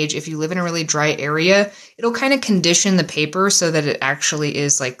your page. If you live in a really dry area, it'll kind of condition the paper so that it actually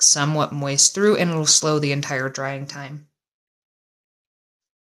is like somewhat moist through, and it'll slow the entire drying time.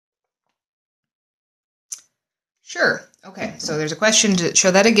 Sure. Okay, so there's a question to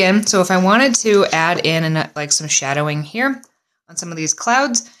show that again. So if I wanted to add in like some shadowing here on some of these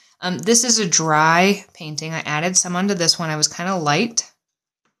clouds, this is a dry painting. I added some onto this one. I was kind of light.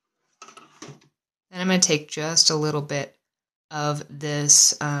 And I'm going to take just a little bit of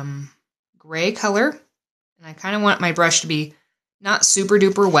this gray color. And I kind of want my brush to be not super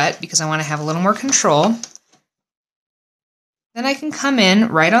duper wet because I want to have a little more control. Then I can come in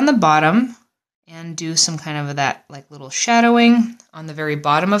right on the bottom and do some kind of that like little shadowing on the very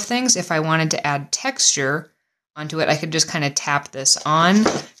bottom of things. If I wanted to add texture onto it, I could just kind of tap this on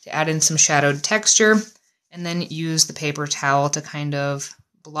to add in some shadowed texture, and then use the paper towel to kind of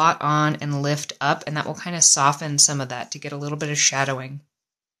blot on and lift up, and that will kind of soften some of that to get a little bit of shadowing.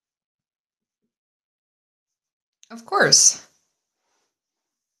 Of course.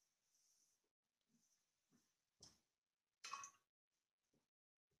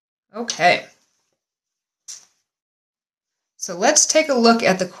 Okay. So let's take a look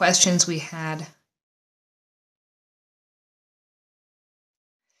at the questions we had.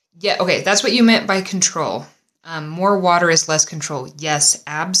 Yeah, okay, that's what you meant by control. More water is less control. Yes,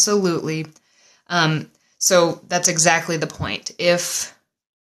 absolutely. So that's exactly the point. If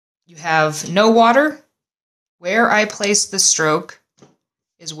you have no water, where I place the stroke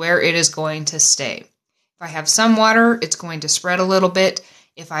is where it is going to stay. If I have some water, it's going to spread a little bit.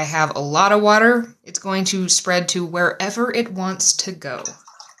 If I have a lot of water, it's going to spread to wherever it wants to go.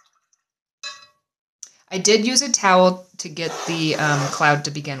 I did use a towel to get the cloud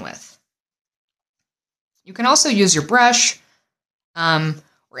to begin with. You can also use your brush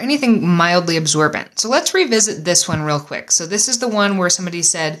or anything mildly absorbent. So let's revisit this one real quick. So this is the one where somebody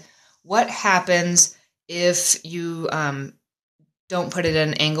said, what happens if you don't put it at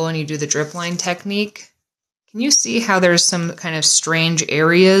an angle and you do the drip line technique? Can you see how there's some kind of strange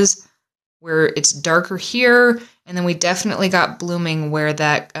areas where it's darker here, and then we definitely got blooming where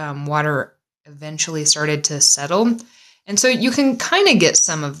that water eventually started to settle? And so you can kind of get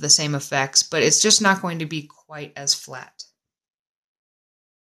some of the same effects, but it's just not going to be quite as flat.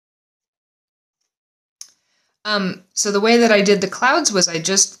 So the way that I did the clouds was I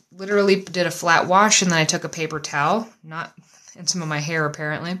just literally did a flat wash, and then I took a paper towel, not in some of my hair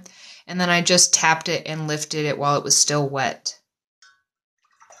apparently, and then I just tapped it and lifted it while it was still wet.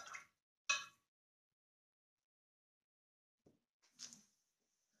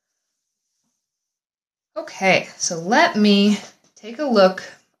 Okay, so let me take a look.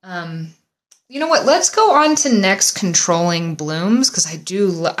 You know what? Let's go on to next controlling blooms, because I do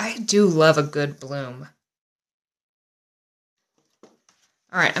love a good bloom.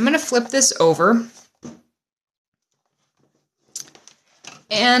 All right, I'm going to flip this over.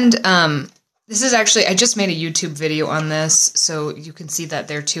 And this is actually, I just made a YouTube video on this, so you can see that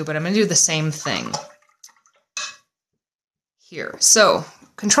there too, but I'm going to do the same thing here. So,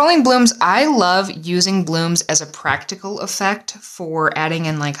 controlling blooms, I love using blooms as a practical effect for adding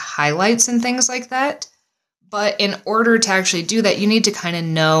in like highlights and things like that. But in order to actually do that, you need to kind of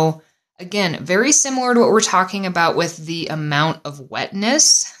know, again, very similar to what we're talking about with the amount of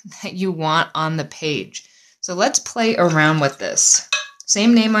wetness that you want on the page. So let's play around with this.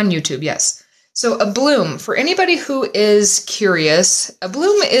 Same name on YouTube, yes. So a bloom, for anybody who is curious, a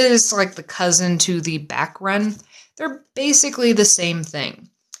bloom is like the cousin to the back run. They're basically the same thing.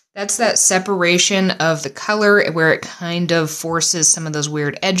 That's that separation of the color where it kind of forces some of those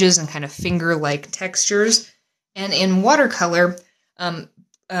weird edges and kind of finger-like textures. And in watercolor,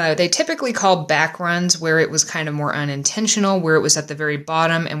 they typically call back runs where it was kind of more unintentional, where it was at the very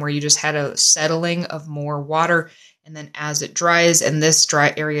bottom and where you just had a settling of more water. And then as it dries and this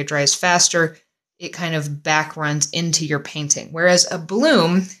dry area dries faster, it kind of back runs into your painting. Whereas a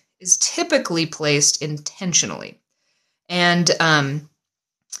bloom is typically placed intentionally. And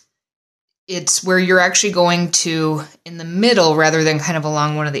it's where you're actually going to, in the middle, rather than kind of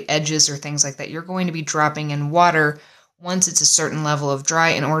along one of the edges or things like that, you're going to be dropping in water once it's a certain level of dry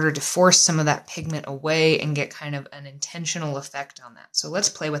in order to force some of that pigment away and get kind of an intentional effect on that. So let's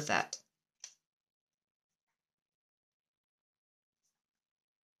play with that.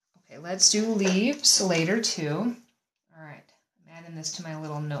 Okay, let's do leaves later too. All right, I'm adding this to my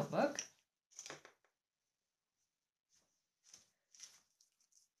little notebook.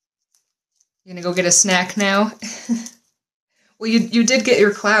 You gonna go get a snack now? Well, you did get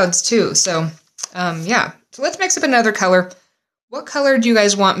your clouds too, so yeah. So let's mix up another color. What color do you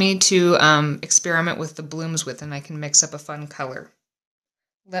guys want me to experiment with the blooms with, and I can mix up a fun color?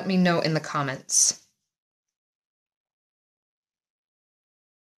 Let me know in the comments.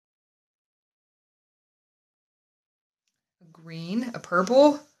 A green, a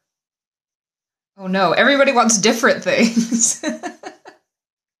purple. Oh no, everybody wants different things.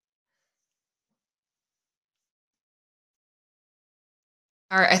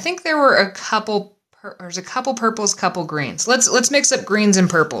 All right, I think there were there's a couple purples, couple greens. Let's mix up greens and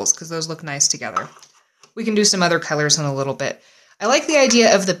purples because those look nice together. We can do some other colors in a little bit. I like the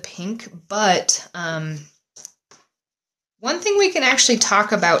idea of the pink, but one thing we can actually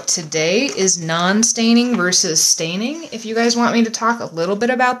talk about today is non-staining versus staining. If you guys want me to talk a little bit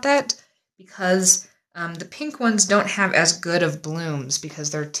about that, because the pink ones don't have as good of blooms because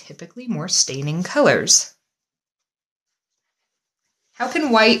they're typically more staining colors. How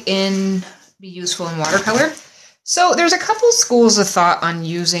can white be useful in watercolor? So there's a couple schools of thought on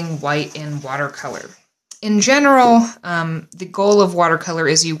using white in watercolor. In general, the goal of watercolor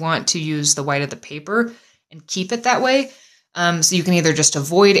is you want to use the white of the paper and keep it that way. So you can either just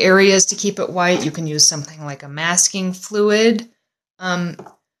avoid areas to keep it white. You can use something like a masking fluid.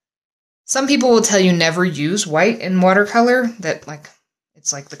 Some people will tell you never use white in watercolor, that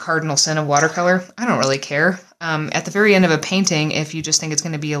it's like the cardinal sin of watercolor. I don't really care. At the very end of a painting, if you just think it's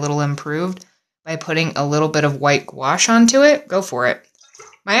going to be a little improved by putting a little bit of white gouache onto it, go for it.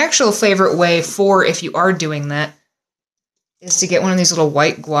 My actual favorite way for if you are doing that is to get one of these little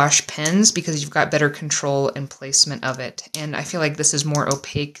white gouache pens because you've got better control and placement of it. And I feel like this is more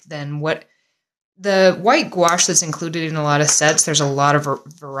opaque than what the white gouache that's included in a lot of sets. There's a lot of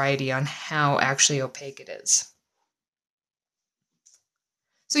variety on how actually opaque it is.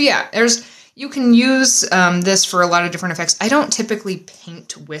 So yeah, you can use this for a lot of different effects. I don't typically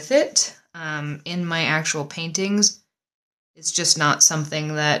paint with it in my actual paintings. It's just not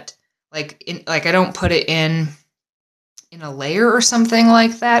something that I don't put it in a layer or something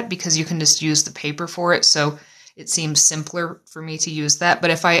like that because you can just use the paper for it. So it seems simpler for me to use that.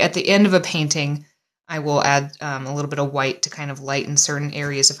 But if at the end of a painting, I will add a little bit of white to kind of lighten certain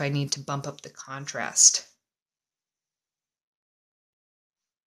areas if I need to bump up the contrast.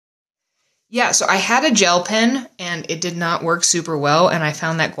 Yeah, so I had a gel pen, and it did not work super well, and I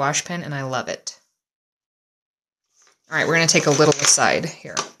found that gouache pen, and I love it. All right, we're going to take a little aside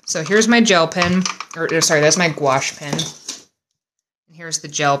here. So here's my gel pen, sorry, that's my gouache pen. And here's the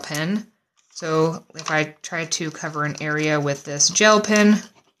gel pen. So if I try to cover an area with this gel pen,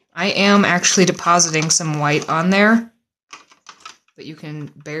 I am actually depositing some white on there, but you can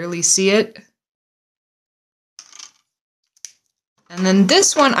barely see it. And then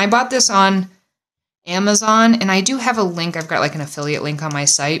this one, I bought this on Amazon, and I do have a link. I've got like an affiliate link on my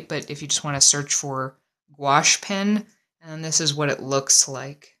site, but if you just want to search for gouache pen, and this is what it looks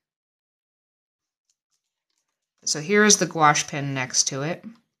like. So here's the gouache pen next to it.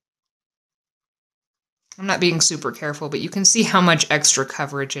 I'm not being super careful, but you can see how much extra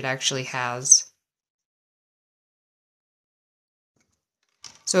coverage it actually has.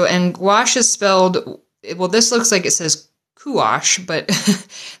 So, and gouache is spelled, well, this looks like it says gouache, but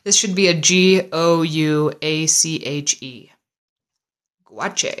this should be a Gouache.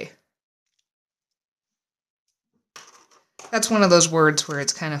 Gouache. That's one of those words where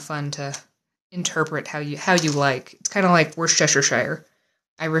it's kind of fun to interpret how you like. It's kind of like Worcestershire.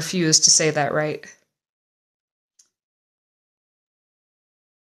 I refuse to say that right.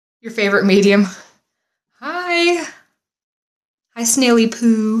 Your favorite medium? Hi. Hi, Snaily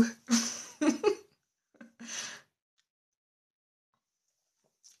Poo.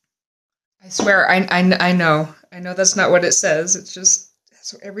 I swear, I know that's not what it says. It's just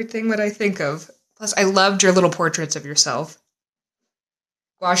that's everything that I think of. Plus, I loved your little portraits of yourself.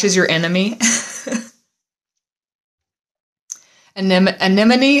 Gouache is your enemy.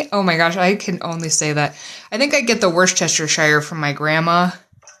 Anemone? Oh my gosh, I can only say that. I think I get the Worcestershire from my grandma.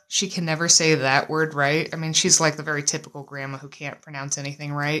 She can never say that word right. I mean, she's like the very typical grandma who can't pronounce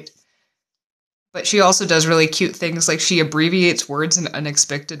anything right. But she also does really cute things, like she abbreviates words in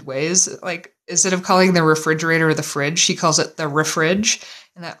unexpected ways. Like, instead of calling the refrigerator the fridge, she calls it the refridge,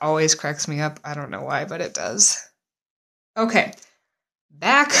 and that always cracks me up. I don't know why, but it does. Okay,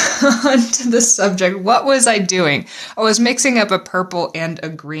 back onto the subject. What was I doing? I was mixing up a purple and a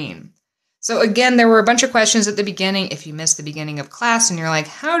green. So again, there were a bunch of questions at the beginning. If you missed the beginning of class and you're like,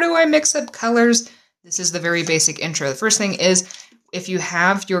 how do I mix up colors? This is the very basic intro. The first thing is, if you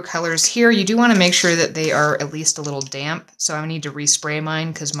have your colors here, you do want to make sure that they are at least a little damp. So I need to respray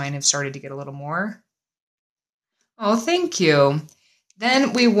mine because mine have started to get a little more. Oh, thank you.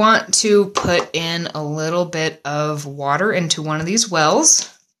 Then we want to put in a little bit of water into one of these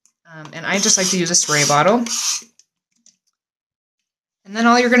wells. And I just like to use a spray bottle. And then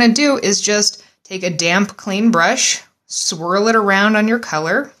all you're going to do is just take a damp, clean brush, swirl it around on your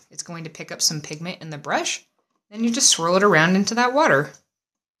color. It's going to pick up some pigment in the brush. Then you just swirl it around into that water.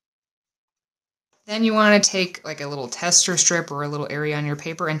 Then you want to take like a little tester strip or a little area on your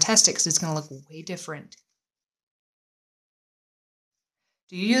paper and test it because it's going to look way different.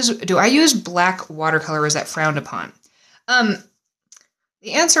 Do I use black watercolor? Is that frowned upon? The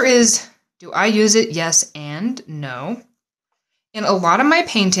answer is, do I use it? Yes and no. In a lot of my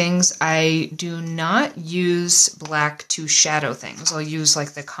paintings, I do not use black to shadow things. I'll use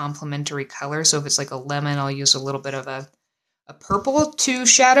like the complementary color. So if it's like a lemon, I'll use a little bit of a purple to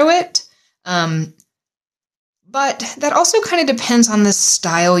shadow it. But that also kind of depends on the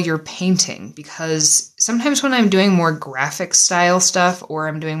style you're painting, because sometimes when I'm doing more graphic style stuff or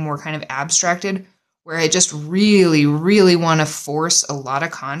I'm doing more kind of abstracted, where I just really, really want to force a lot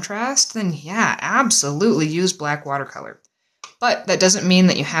of contrast, then yeah, absolutely use black watercolor. But that doesn't mean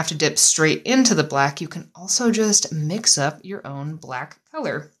that you have to dip straight into the black. You can also just mix up your own black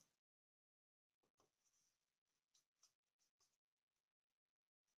color.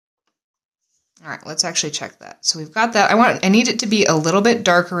 All right, let's actually check that. So we've got that. I need it to be a little bit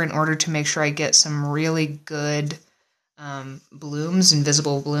darker in order to make sure I get some really good blooms,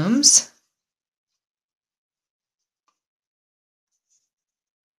 invisible blooms.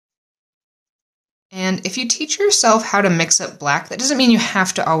 And if you teach yourself how to mix up black, that doesn't mean you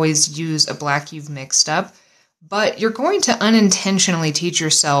have to always use a black you've mixed up, but you're going to unintentionally teach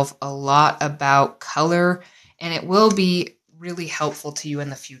yourself a lot about color, and it will be really helpful to you in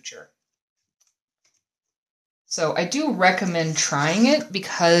the future. So I do recommend trying it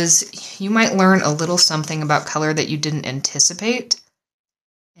because you might learn a little something about color that you didn't anticipate.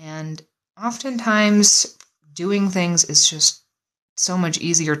 And oftentimes doing things is just so much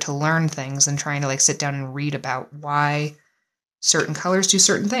easier to learn things than trying to like sit down and read about why certain colors do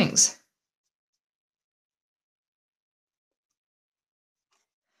certain things.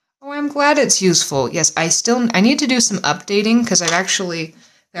 Oh, I'm glad it's useful. Yes, I need to do some updating because I've actually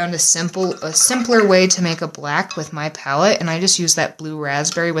found a simpler way to make a black with my palette, and I just use that blue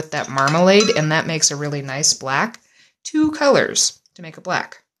raspberry with that marmalade, and that makes a really nice black. 2 colors to make a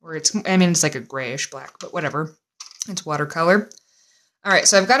black. Or it's like a grayish black, but whatever. It's watercolor. All right,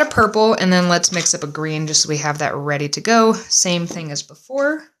 so I've got a purple, and then let's mix up a green just so we have that ready to go. Same thing as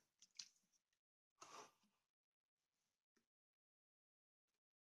before.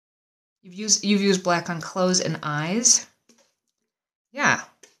 You've used black on clothes and eyes. Yeah,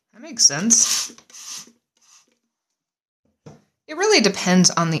 that makes sense. It really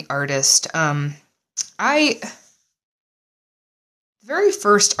depends on the artist. The very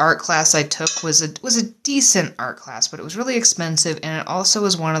first art class I took was a decent art class, but it was really expensive, and it also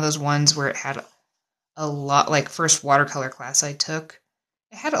was one of those ones where it had a lot, like first watercolor class I took,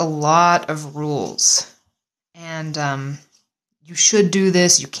 it had a lot of rules. And you should do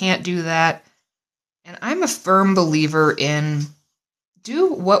this, you can't do that. And I'm a firm believer in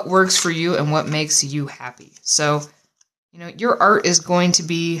do what works for you and what makes you happy. So, your art is going to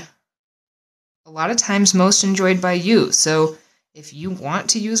be a lot of times most enjoyed by you. So if you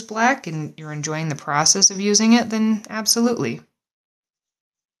want to use black and you're enjoying the process of using it, then absolutely.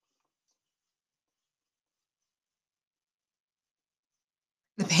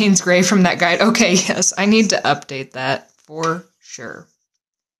 The Payne's Gray from that guide. Okay, yes, I need to update that for sure.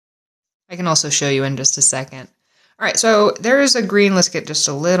 I can also show you in just a second. All right, so there's a green. Let's get just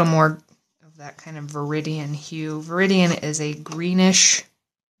a little more of that kind of viridian hue. Viridian is a greenish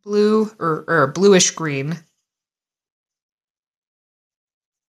blue or a bluish green.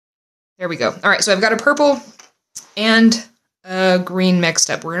 There we go. All right, so I've got a purple and a green mixed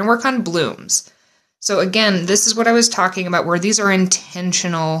up. We're going to work on blooms. So again, this is what I was talking about, where these are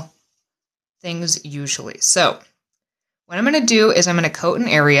intentional things usually. So what I'm going to do is I'm going to coat an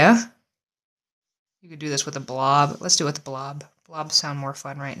area. You could do this with a blob. Let's do it with a blob. Blobs sound more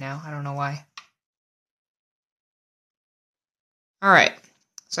fun right now. I don't know why. All right,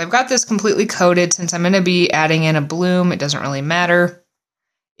 so I've got this completely coated. Since I'm going to be adding in a bloom, it doesn't really matter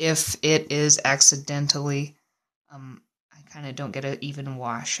if it is accidentally kind of don't get an even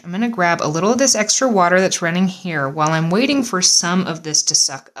wash. I'm going to grab a little of this extra water that's running here while I'm waiting for some of this to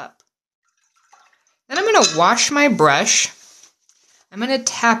suck up. Then I'm going to wash my brush. I'm going to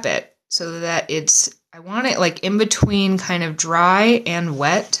tap it so that I want it like in between kind of dry and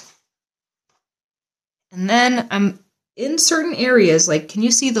wet. And then I'm in certain areas, like can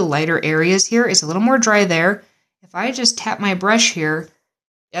you see the lighter areas here? It's a little more dry there. If I just tap my brush here,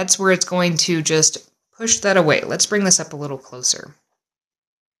 that's where it's going to just push that away. Let's bring this up a little closer.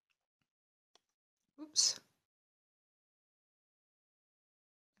 Oops.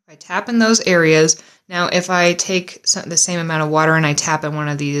 If I tap in those areas, now if I take the same amount of water and I tap in one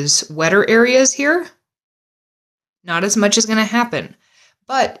of these wetter areas here, not as much is going to happen,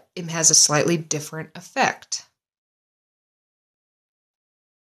 but it has a slightly different effect.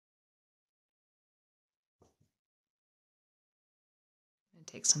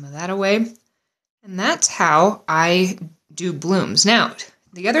 Take some of that away. And that's how I do blooms. Now,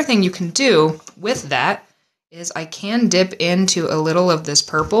 the other thing you can do with that is I can dip into a little of this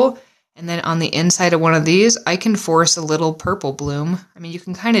purple, and then on the inside of one of these, I can force a little purple bloom. I mean, you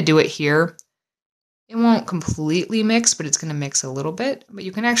can kind of do it here. It won't completely mix, but it's going to mix a little bit. But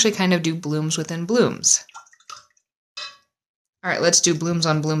you can actually kind of do blooms within blooms. All right, let's do blooms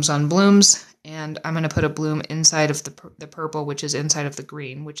on blooms on blooms. And I'm going to put a bloom inside of the purple, which is inside of the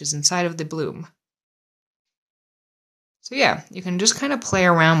green, which is inside of the bloom. So yeah, you can just kind of play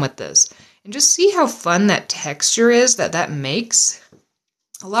around with this and just see how fun that texture is that makes.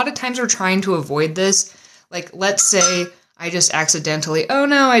 A lot of times we're trying to avoid this. Like, let's say I just accidentally, oh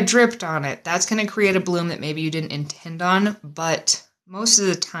no, I dripped on it. That's going to create a bloom that maybe you didn't intend on, but most of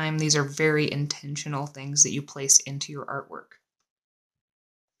the time these are very intentional things that you place into your artwork.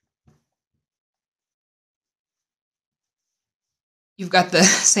 You've got the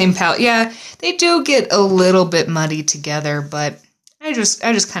same palette. Yeah, they do get a little bit muddy together, but I just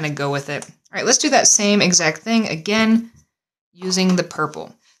kind of go with it. All right, let's do that same exact thing again using the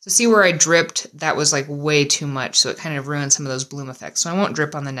purple. So see where I dripped? That was like way too much, so it kind of ruined some of those bloom effects. So I won't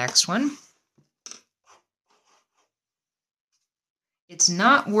drip on the next one. It's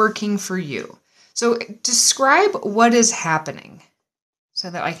not working for you. So describe what is happening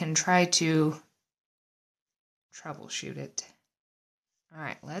so that I can try to troubleshoot it. All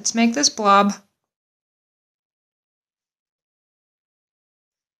right, let's make this blob.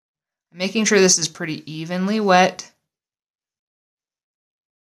 I'm making sure this is pretty evenly wet.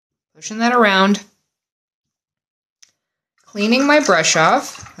 Pushing that around. Cleaning my brush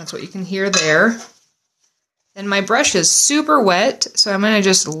off. That's what you can hear there. Then my brush is super wet, so I'm going to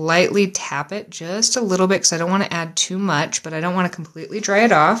just lightly tap it just a little bit because I don't want to add too much, but I don't want to completely dry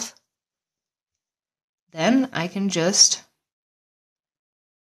it off. Then I can just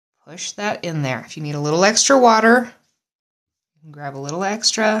push that in there. If you need a little extra water, you can grab a little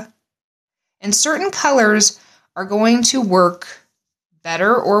extra. And certain colors are going to work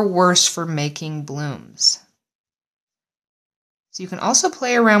better or worse for making blooms. So you can also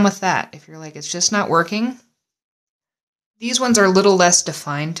play around with that. If you're like, it's just not working. These ones are a little less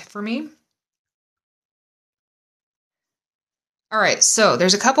defined for me. All right, so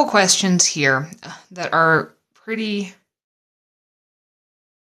there's a couple questions here that are pretty...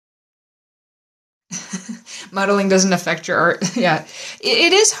 Muddling doesn't affect your art. Yeah,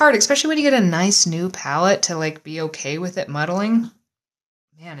 it is hard, especially when you get a nice new palette to like be okay with it muddling.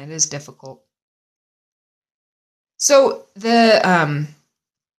 Man, it is difficult. So there's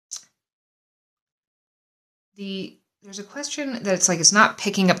a question that it's not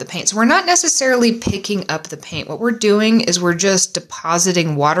picking up the paint. So we're not necessarily picking up the paint. What we're doing is we're just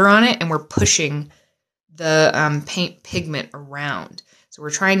depositing water on it and we're pushing the paint pigment around. So we're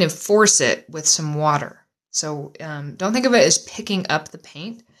trying to force it with some water. So don't think of it as picking up the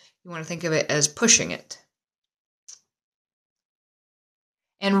paint. You want to think of it as pushing it.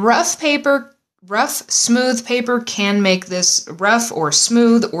 And rough, smooth paper can make this rough or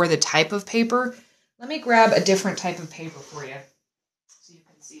smooth, or the type of paper. Let me grab a different type of paper for you so you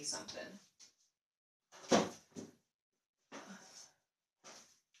can see something.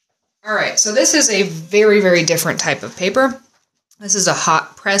 All right, so this is a very, very different type of paper. This is a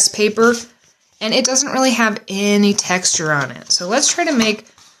hot press paper, and it doesn't really have any texture on it. So let's try to make,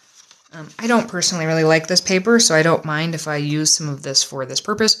 I don't personally really like this paper, so I don't mind if I use some of this for this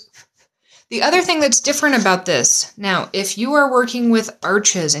purpose. The other thing that's different about this, now, if you are working with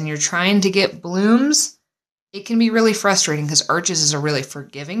arches and you're trying to get blooms, it can be really frustrating because arches is a really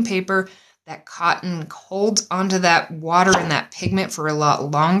forgiving paper. That cotton holds onto that water and that pigment for a lot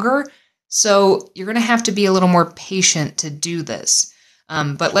longer. So you're going to have to be a little more patient to do this.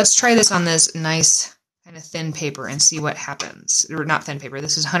 But let's try this on this nice kind of thin paper and see what happens. Or not thin paper.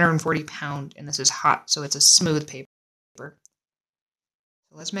 This is 140 pound and this is hot, so it's a smooth paper. So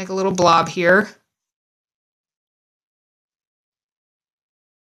let's make a little blob here.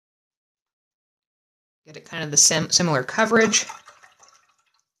 Get it kind of the similar coverage.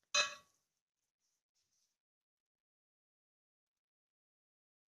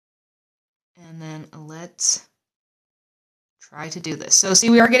 And then let's try to do this. So see,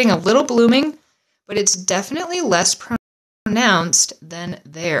 we are getting a little blooming, but it's definitely less pronounced than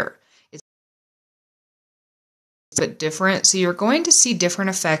there. It's a bit different. So you're going to see different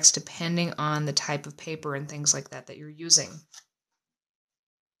effects depending on the type of paper and things like that that you're using.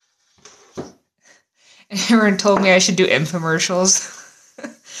 And everyone told me I should do infomercials.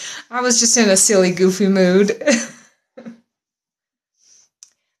 I was just in a silly, goofy mood.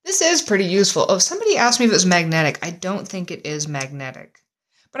 This is pretty useful. Oh, somebody asked me if it was magnetic. I don't think it is magnetic.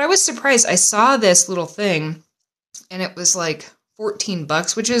 But I was surprised. I saw this little thing, and it was like 14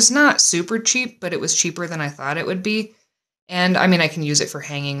 bucks, which is not super cheap, but it was cheaper than I thought it would be. And, I mean, I can use it for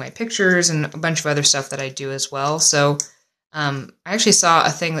hanging my pictures and a bunch of other stuff that I do as well. So I actually saw a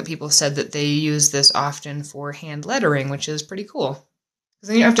thing that people said that they use this often for hand lettering, which is pretty cool. Because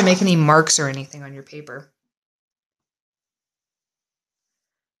then you don't have to make any marks or anything on your paper.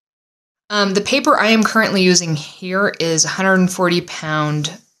 The paper I am currently using here is 140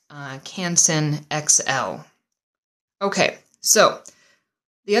 pound Canson XL. Okay, so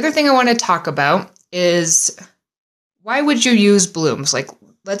the other thing I want to talk about is why would you use blooms? Like,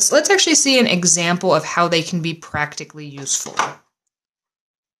 let's actually see an example of how they can be practically useful.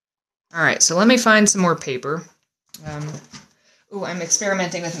 All right, so let me find some more paper. I'm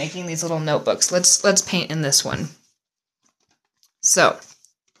experimenting with making these little notebooks. Let's paint in this one. So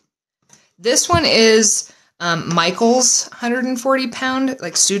this one is Michael's 140 pound,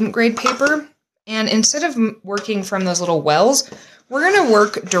 like student grade paper. And instead of working from those little wells, we're going to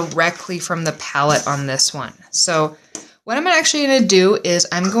work directly from the palette on this one. So what I'm actually going to do is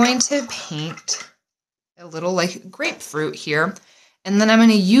I'm going to paint a little like grapefruit here. And then I'm going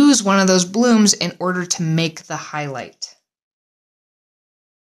to use one of those blooms in order to make the highlight.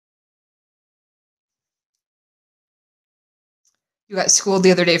 You got schooled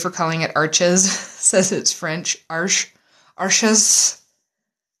the other day for calling it arches. Says it's French. Arches.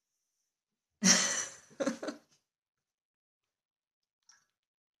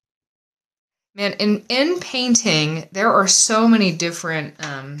 Man, in painting, there are so many different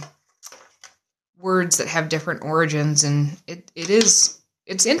words that have different origins, and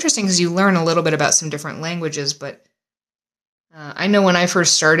it's interesting because you learn a little bit about some different languages, but I know when I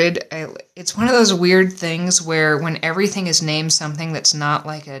first started, it's one of those weird things where when everything is named something that's not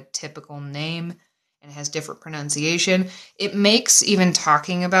like a typical name and has different pronunciation, it makes even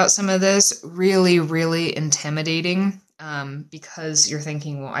talking about some of this really, really intimidating because you're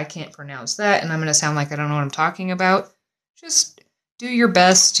thinking, well, I can't pronounce that, and I'm going to sound like I don't know what I'm talking about. Just do your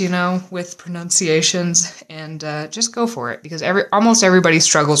best, with pronunciations, and just go for it, because almost everybody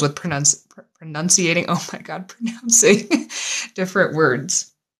struggles with pronouncing different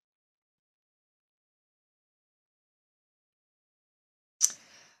words.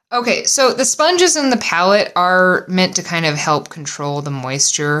 Okay, so the sponges in the palette are meant to kind of help control the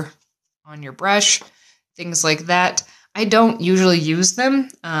moisture on your brush, things like that. I don't usually use them.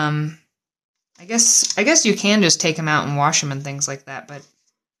 I guess you can just take them out and wash them and things like that, but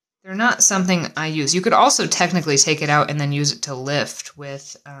they're not something I use. You could also technically take it out and then use it to lift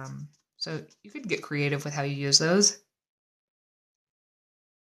with, so you could get creative with how you use those.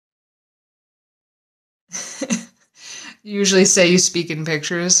 You usually say you speak in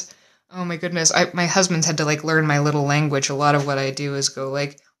pictures. Oh my goodness, my husband's had to learn my little language. A lot of what I do is go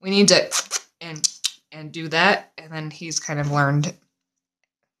we need to and do that, and then he's kind of learned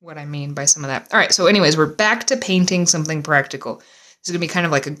what I mean by some of that. All right, so anyways, we're back to painting something practical. This is going to be kind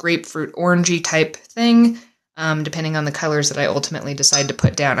of like a grapefruit orangey type thing, depending on the colors that I ultimately decide to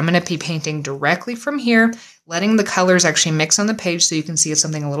put down. I'm going to be painting directly from here, letting the colors actually mix on the page so you can see it's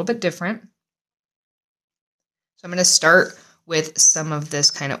something a little bit different. So I'm going to start with some of this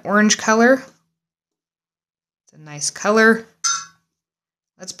kind of orange color. It's a nice color.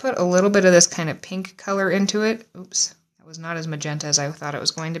 Let's put a little bit of this kind of pink color into it. Oops. That was not as magenta as I thought it was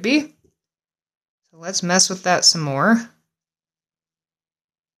going to be. So let's mess with that some more.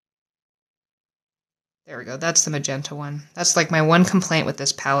 There we go. That's the magenta one. That's my one complaint with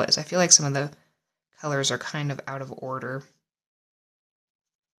this palette is I feel like some of the colors are kind of out of order.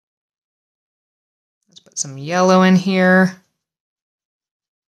 Let's put some yellow in here.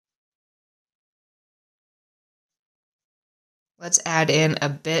 Let's add in a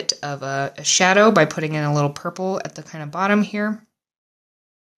bit of a shadow by putting in a little purple at the kind of bottom here.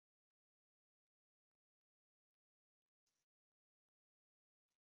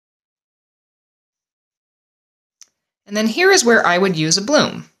 And then here is where I would use a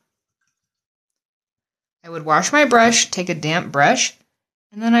bloom. I would wash my brush, take a damp brush,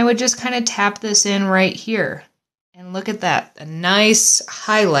 and then I would just kind of tap this in right here. And look at that. A nice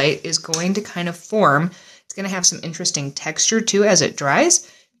highlight is going to kind of form. It's going to have some interesting texture too as it dries,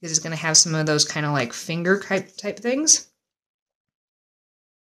 because it's going to have some of those kind of like finger type things.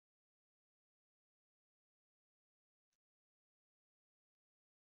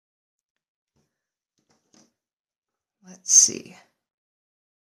 Let's see.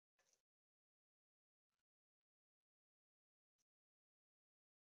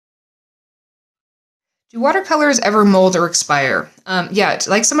 Do watercolors ever mold or expire? Yeah,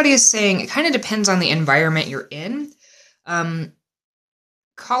 like somebody is saying, it kind of depends on the environment you're in.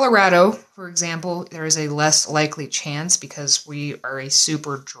 Colorado, for example, there is a less likely chance because we are a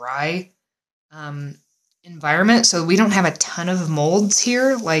super dry environment, so we don't have a ton of molds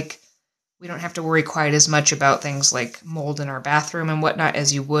here. Like, we don't have to worry quite as much about things like mold in our bathroom and whatnot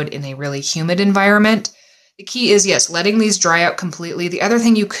as you would in a really humid environment. The key is, yes, letting these dry out completely. The other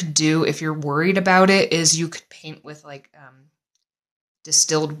thing you could do if you're worried about it is you could paint with like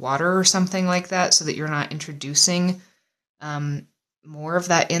distilled water or something like that so that you're not introducing more of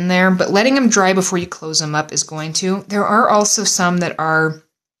that in there. But letting them dry before you close them up is going to. There are also some that are,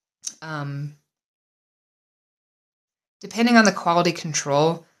 depending on the quality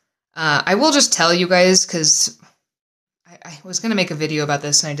control, I will just tell you guys, because I was going to make a video about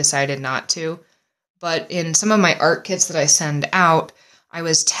this and I decided not to. But in some of my art kits that I send out, I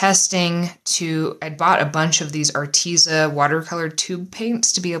was testing I bought a bunch of these Arteza watercolor tube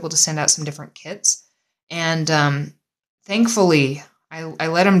paints to be able to send out some different kits. And thankfully, I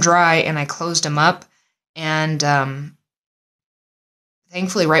let them dry and I closed them up. And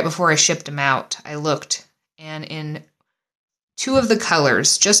thankfully, right before I shipped them out, I looked. And in two of the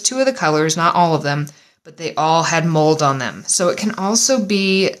colors, just two of the colors, not all of them, but they all had mold on them. So it can also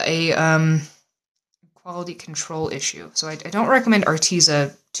be a quality control issue. So I don't recommend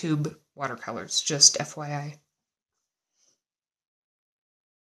Arteza tube watercolors, just FYI.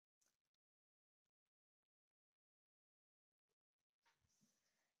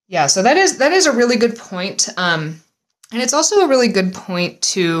 Yeah, so that is a really good point. And it's also a really good point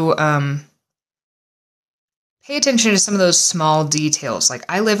to pay attention to some of those small details. Like,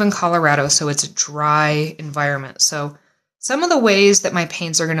 I live in Colorado, so it's a dry environment. So some of the ways that my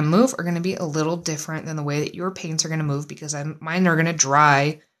paints are going to move are going to be a little different than the way that your paints are going to move, because mine are going to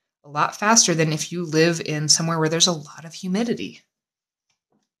dry a lot faster than if you live in somewhere where there's a lot of humidity.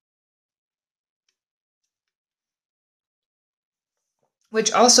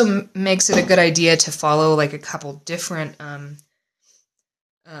 Which also makes it a good idea to follow like a couple different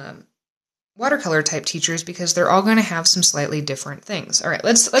watercolor type teachers, because they're all going to have some slightly different things. All right,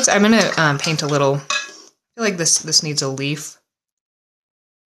 I'm going to paint a little. I feel like this needs a leaf.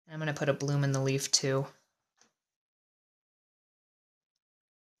 I'm going to put a bloom in the leaf too.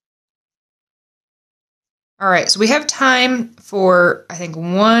 All right, so we have time for, I think,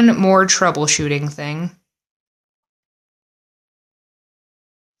 one more troubleshooting thing.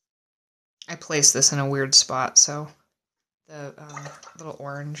 I placed this in a weird spot, so the little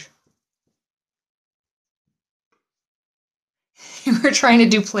orange. We're trying to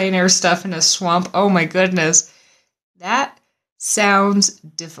do plein air stuff in a swamp. Oh my goodness. That sounds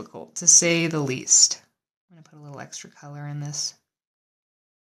difficult, to say the least. I'm going to put a little extra color in this.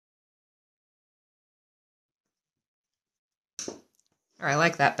 All right, I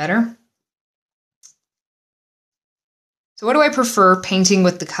like that better. So what do I prefer, painting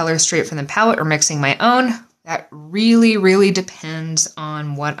with the color straight from the palette or mixing my own? That really, really depends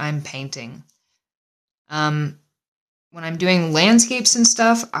on what I'm painting. When I'm doing landscapes and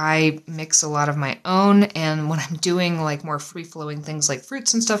stuff, I mix a lot of my own, and when I'm doing like more free-flowing things like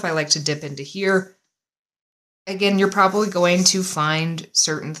fruits and stuff, I like to dip into here. Again, you're probably going to find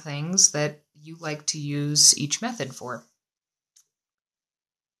certain things that you like to use each method for.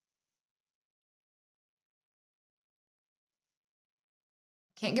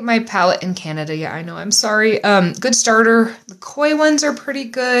 Can't get my palette in Canada yet. I know, I'm sorry. Good starter. The koi ones are pretty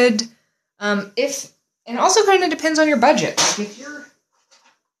good. And also kind of depends on your budget. Like, if you're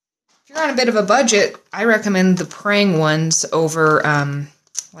on a bit of a budget, I recommend the praying ones over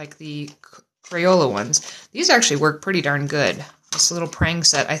like the Crayola ones. These actually work pretty darn good. This little praying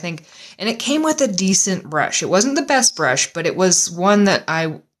set, I think. And it came with a decent brush. It wasn't the best brush, but it was one that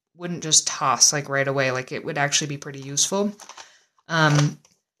I wouldn't just toss like right away. Like, it would actually be pretty useful.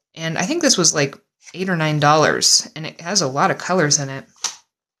 And I think this was like $8 or $9, and it has a lot of colors in it.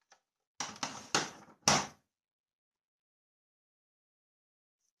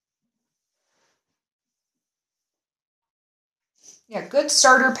 Yeah, good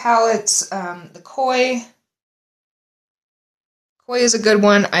starter palettes. The Koi is a good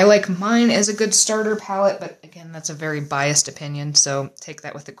one. I like mine as a good starter palette, but again, that's a very biased opinion, so take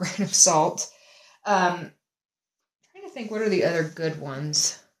that with a grain of salt. Trying to think, what are the other good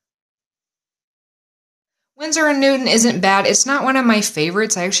ones? Winsor & Newton isn't bad. It's not one of my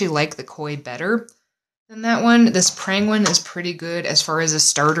favorites. I actually like the Koi better than that one. This Prang one is pretty good as far as a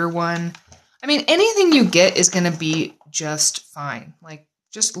starter one. I mean, anything you get is going to be just fine. Like,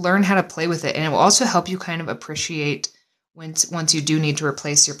 just learn how to play with it, and it will also help you kind of appreciate once you do need to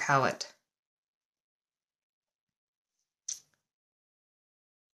replace your palette.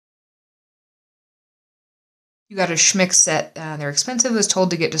 You got a Schmick set. They're expensive. I was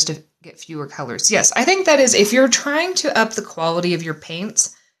told to get fewer colors. Yes, I think that is, if you're trying to up the quality of your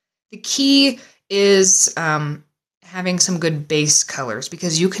paints, the key is having some good base colors,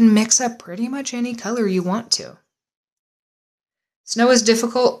 because you can mix up pretty much any color you want to. Snow is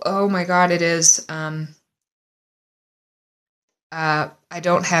difficult. Oh my God, it is. I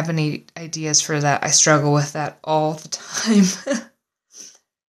don't have any ideas for that. I struggle with that all the time.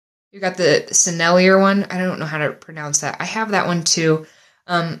 You got the Sennelier one. I don't know how to pronounce that. I have that one too.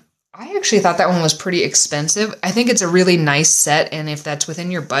 I actually thought that one was pretty expensive. I think it's a really nice set, and if that's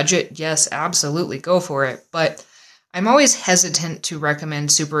within your budget, yes, absolutely, go for it. But I'm always hesitant to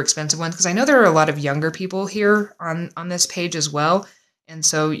recommend super expensive ones, because I know there are a lot of younger people here on this page as well, and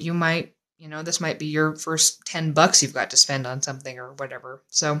so you might, this might be your first $10 you've got to spend on something or whatever.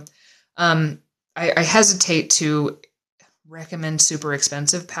 So I hesitate to recommend super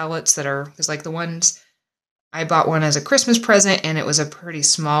expensive palettes that are, because like the ones, I bought one as a Christmas present, and it was a pretty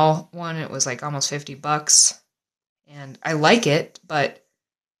small one. It was like almost $50, and I like it, but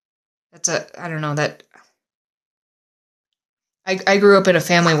I don't know, that I grew up in a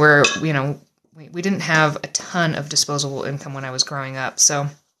family where, we didn't have a ton of disposable income when I was growing up, so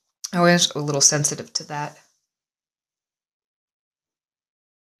I was a little sensitive to that.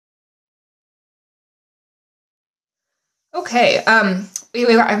 Okay, I'm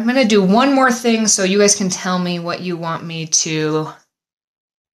going to do one more thing so you guys can tell me what you want me to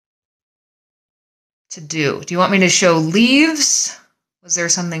do. Do you want me to show leaves? Was there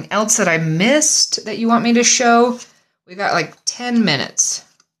something else that I missed that you want me to show? We got like 10 minutes.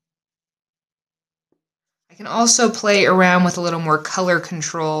 I can also play around with a little more color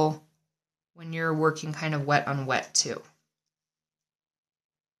control when you're working kind of wet on wet too.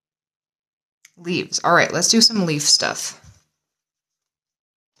 Leaves. All right, let's do some leaf stuff.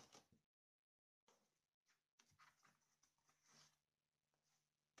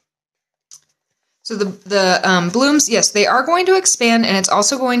 So the blooms, yes, they are going to expand, and it's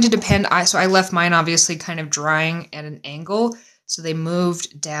also going to depend. So I left mine obviously kind of drying at an angle, so they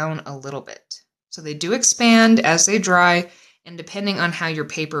moved down a little bit. So they do expand as they dry, and depending on how your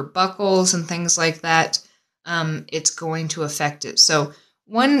paper buckles and things like that, it's going to affect it. So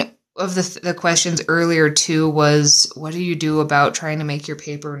one of the questions earlier too was, what do you do about trying to make your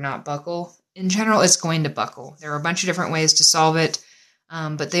paper not buckle? In general, it's going to buckle. There are a bunch of different ways to solve it.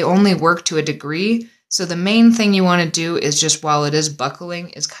 But they only work to a degree. So the main thing you want to do is just, while it is buckling,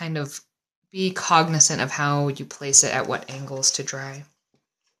 is kind of be cognizant of how you place it at what angles to dry.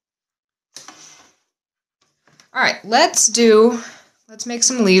 All right, let's make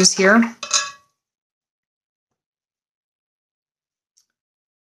some leaves here.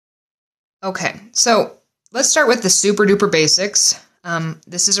 Okay, so let's start with the super duper basics.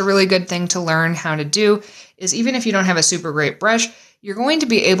 This is a really good thing to learn how to do, is even if you don't have a super great brush, you're going to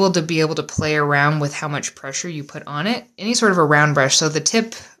be able to play around with how much pressure you put on it. Any sort of a round brush. So the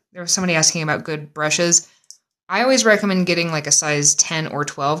tip, there was somebody asking about good brushes. I always recommend getting like a size 10 or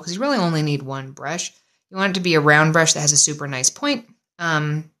 12, because you really only need one brush. You want it to be a round brush that has a super nice point.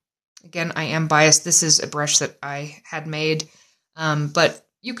 Again, I am biased. This is a brush that I had made, but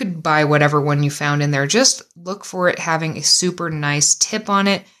you could buy whatever one you found in there. Just look for it having a super nice tip on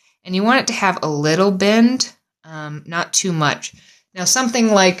it, and you want it to have a little bend, not too much. Now,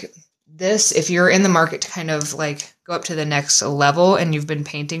 something like this, if you're in the market to kind of like go up to the next level and you've been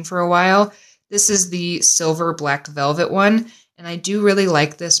painting for a while, this is the Silver Black Velvet one, and I do really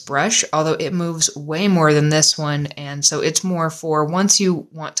like this brush, although it moves way more than this one, and so it's more for once you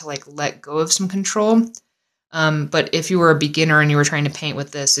want to like let go of some control. But if you were a beginner and you were trying to paint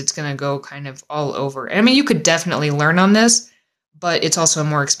with this, it's going to go kind of all over. I mean, you could definitely learn on this, but it's also a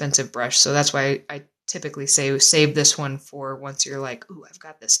more expensive brush, so that's why I typically say save this one for once you're like, ooh, I've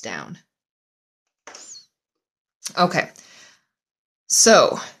got this down. Okay,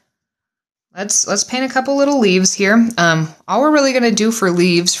 so let's paint a couple little leaves here. All we're really going to do for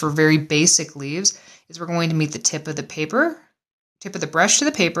leaves, for very basic leaves, is we're going to meet the tip of the brush to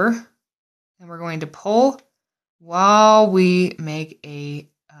the paper, and we're going to pull while we make a,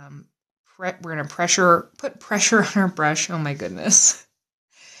 we're going to put pressure on our brush. Oh my goodness.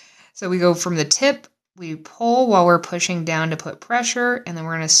 So we go from the tip, we pull while we're pushing down to put pressure, and then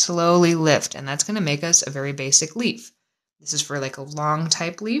we're going to slowly lift, and that's going to make us a very basic leaf. This is for like a long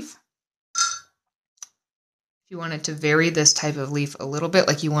type leaf. If you wanted to vary this type of leaf a little bit,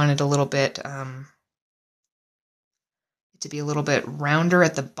 like you wanted a little bit, to be a little bit rounder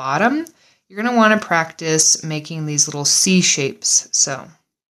at the bottom, you're going to want to practice making these little C shapes. So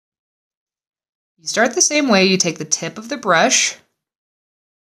you start the same way. You take the tip of the brush,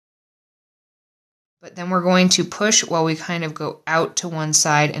 but then we're going to push while we kind of go out to one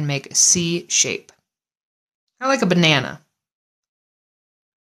side and make a C shape, kind of like a banana.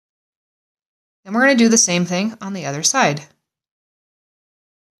 Then we're going to do the same thing on the other side.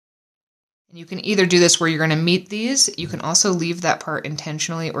 And you can either do this where you're going to meet these. You can also leave that part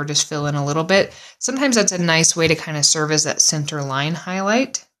intentionally or just fill in a little bit. Sometimes that's a nice way to kind of serve as that center line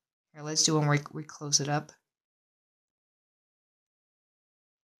highlight. Here, let's do one where we close it up.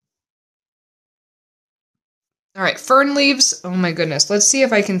 All right, fern leaves. Oh my goodness. Let's see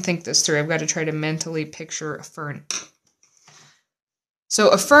if I can think this through. I've got to try to mentally picture a fern. So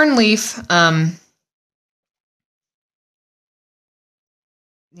a fern leaf,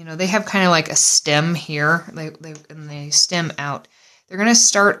 you know, they have kind of like a stem here, and they stem out. They're going to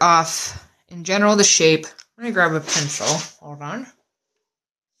start off, in general, the shape. I'm going to grab a pencil. Hold on. I'm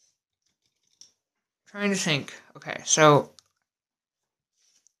trying to think. Okay, so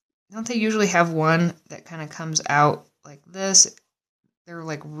don't they usually have one that kind of comes out like this? They're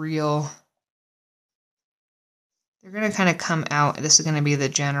like real. They're going to kind of come out. This is going to be the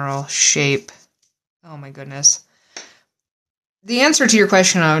general shape. Oh my goodness. The answer to your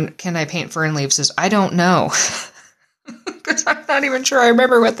question on can I paint fern leaves is I don't know. Because I'm not even sure I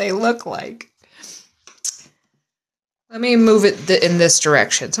remember what they look like. Let me move it in this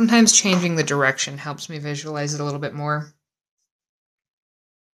direction. Sometimes changing the direction helps me visualize it a little bit more.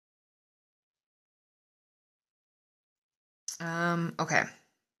 Okay.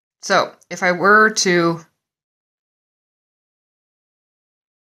 So if I were to...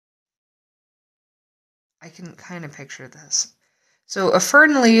 I can kind of picture this. So a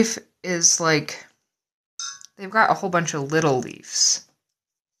fern leaf is like, they've got a whole bunch of little leaves,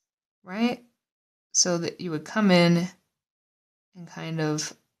 right? So that you would come in and kind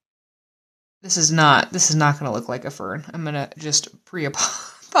of, this is not going to look like a fern. I'm going to just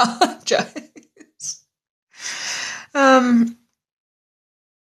pre-apologize.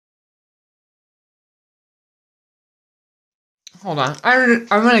 Hold on. I'm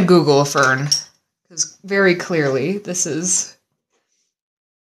going to Google a fern, because very clearly this is...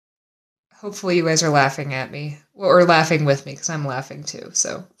 Hopefully you guys are laughing at me, or laughing with me, because I'm laughing too,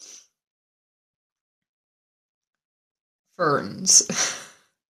 so. Ferns.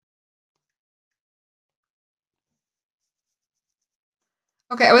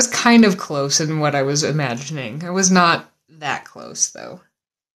 Okay, I was kind of close in what I was imagining. I was not that close, though.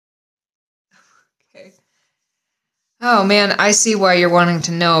 Okay. Oh man, I see why you're wanting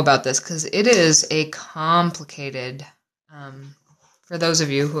to know about this, because it is a complicated... for those of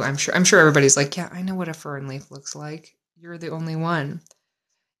you who I'm sure everybody's like, yeah, I know what a fern leaf looks like. You're the only one.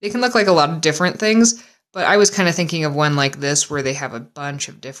 They can look like a lot of different things, but I was kind of thinking of one like this where they have a bunch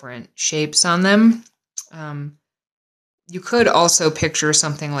of different shapes on them. You could also picture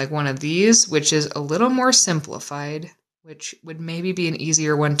something like one of these, which is a little more simplified, which would maybe be an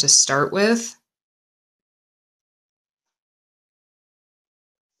easier one to start with.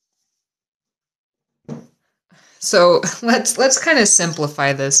 So let's kind of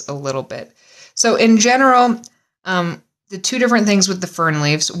simplify this a little bit. So in general, the two different things with the fern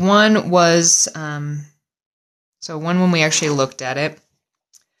leaves, one was, so one when we actually looked at it,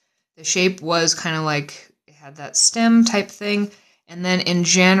 the shape was kind of like, it had that stem type thing, and then in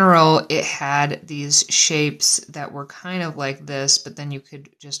general, it had these shapes that were kind of like this, but then you could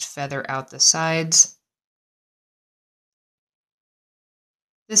just feather out the sides.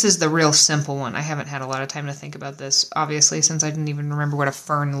 This is the real simple one. I haven't had a lot of time to think about this, obviously, since I didn't even remember what a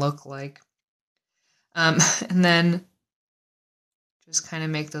fern looked like. And then just kind of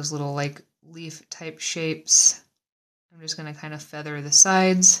make those little like leaf type shapes. I'm just going to kind of feather the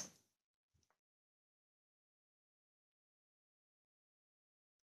sides.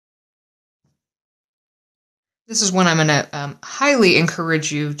 this is one I'm going to highly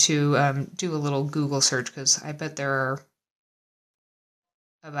encourage you to do a little Google search, because I bet there are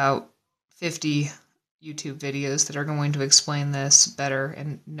about 50 YouTube videos that are going to explain this better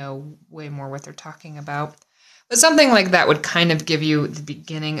and know way more what they're talking about. But something like that would kind of give you the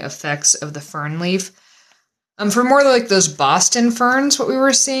beginning effects of the fern leaf. For more like those Boston ferns, what we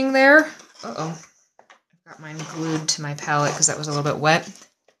were seeing there. Uh-oh. I've got mine glued to my palette because that was a little bit wet.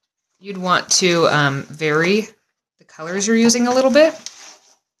 You'd want to vary the colors you're using a little bit.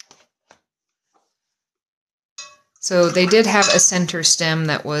 So they did have a center stem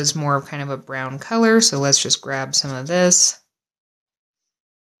that was more of kind of a brown color, so let's just grab some of this.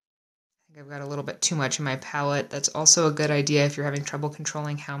 I think I've got a little bit too much in my palette. That's also a good idea if you're having trouble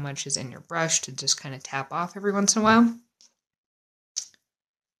controlling how much is in your brush, to just kind of tap off every once in a while.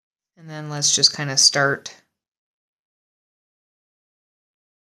 And then let's just kind of start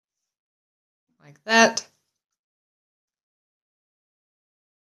like that.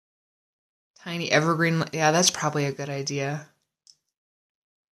 Tiny evergreen, yeah, that's probably a good idea.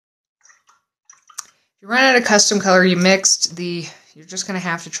 If you run out of custom color you mixed, you're just going to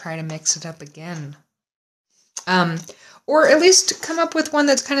have to try to mix it up again. Or at least come up with one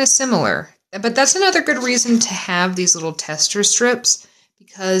that's kind of similar. But that's another good reason to have these little tester strips,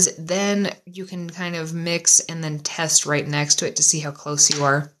 because then you can kind of mix and then test right next to it to see how close you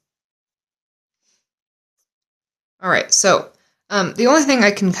are. All right, so the only thing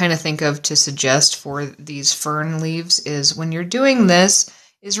I can kind of think of to suggest for these fern leaves is when you're doing this,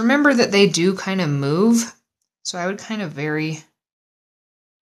 is remember that they do kind of move. So I would kind of vary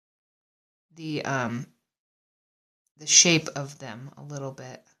the shape of them a little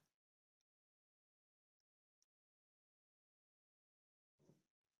bit.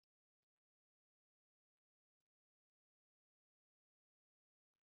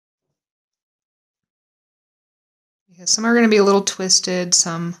 Because some are going to be a little twisted,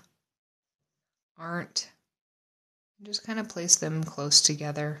 some aren't. Just kind of place them close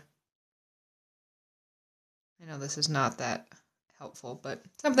together. I know this is not that helpful, but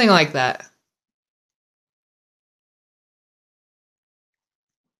something like that.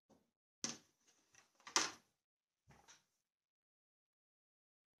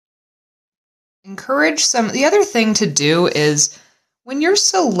 Encourage some. The other thing to do is when you're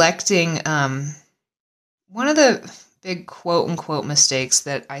selecting, one of the big quote-unquote mistakes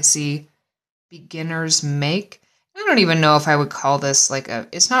that I see beginners make, I don't even know if I would call this like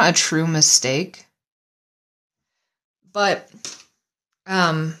it's not a true mistake, but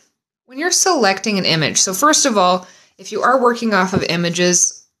when you're selecting an image, so first of all, if you are working off of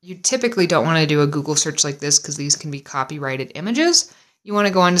images, you typically don't want to do a Google search like this because these can be copyrighted images. You want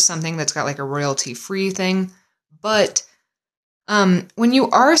to go onto something that's got like a royalty-free thing. But when you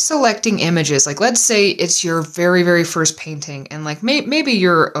are selecting images, like let's say it's your very, very first painting, and like maybe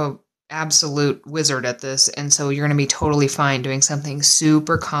you're a absolute wizard at this, and so you're going to be totally fine doing something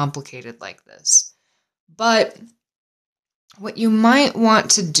super complicated like this. But what you might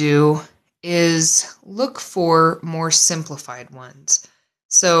want to do is look for more simplified ones.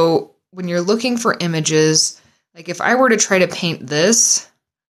 So when you're looking for images, like if I were to try to paint this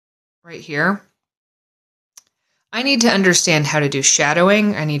right here, I need to understand how to do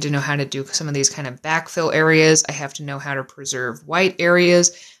shadowing. I need to know how to do some of these kind of backfill areas. I have to know how to preserve white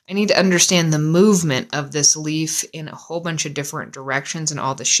areas. I need to understand the movement of this leaf in a whole bunch of different directions and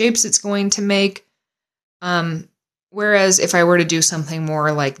all the shapes it's going to make. Whereas if I were to do something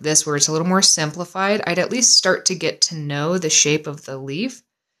more like this, where it's a little more simplified, I'd at least start to get to know the shape of the leaf.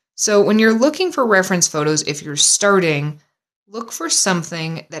 So when you're looking for reference photos, if you're starting, look for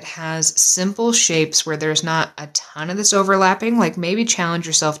something that has simple shapes where there's not a ton of this overlapping. Like maybe challenge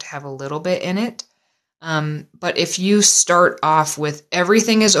yourself to have a little bit in it. But if you start off with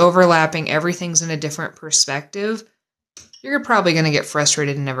everything is overlapping, everything's in a different perspective, you're probably going to get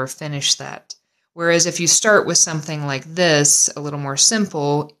frustrated and never finish that. Whereas if you start with something like this, a little more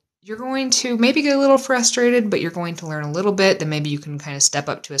simple, you're going to maybe get a little frustrated, but you're going to learn a little bit. Then maybe you can kind of step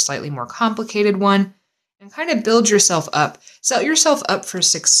up to a slightly more complicated one and kind of build yourself up. Set yourself up for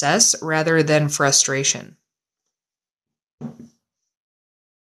success rather than frustration.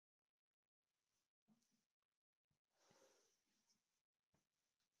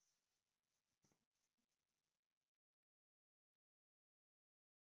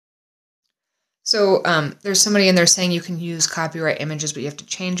 So there's somebody in there saying you can use copyright images, but you have to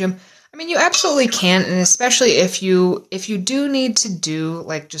change them. I mean, you absolutely can, and especially if you do need to do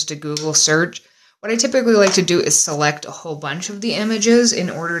like just a Google search, what I typically like to do is select a whole bunch of the images in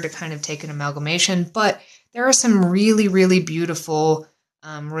order to kind of take an amalgamation. But there are some really, really beautiful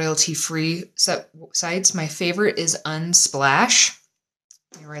royalty-free sites. My favorite is Unsplash.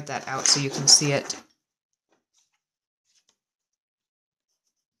 Let me write that out so you can see it.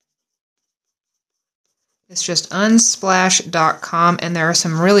 It's just unsplash.com, and there are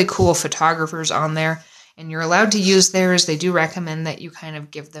some really cool photographers on there, and you're allowed to use theirs. They do recommend that you kind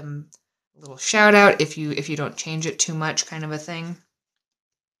of give them a little shout out if you don't change it too much, kind of a thing.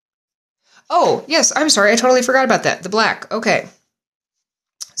 Oh, yes, I'm sorry, I totally forgot about that. The black. Okay.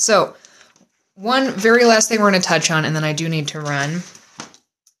 So, one very last thing we're going to touch on, and then I do need to run,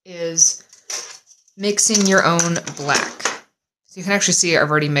 is mixing your own black. So you can actually see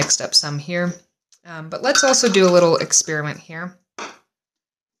I've already mixed up some here. But let's also do a little experiment here.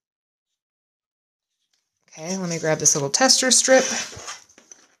 Okay, let me grab this little tester strip.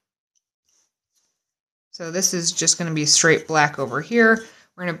 So this is just going to be straight black over here.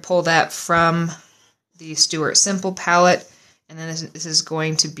 We're going to pull that from the Stuart Simple palette, and then this is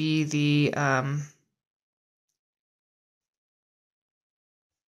going to be the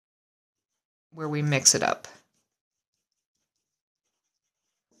where we mix it up.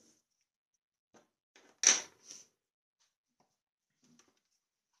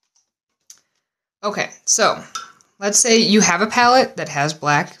 Okay, so let's say you have a palette that has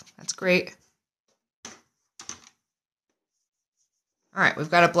black. That's great. All right,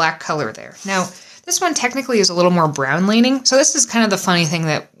 we've got a black color there. Now, this one technically is a little more brown leaning. So this is kind of the funny thing,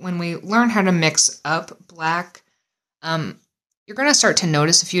 that when we learn how to mix up black, you're going to start to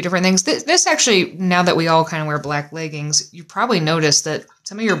notice a few different things. This actually, now that we all kind of wear black leggings, you probably notice that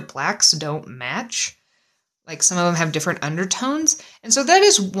some of your blacks don't match. Like some of them have different undertones. And so that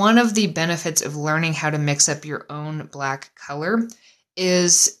is one of the benefits of learning how to mix up your own black color,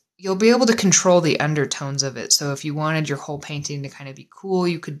 is you'll be able to control the undertones of it. So if you wanted your whole painting to kind of be cool,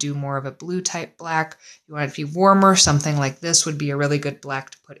 you could do more of a blue type black. If you wanted it to be warmer, something like this would be a really good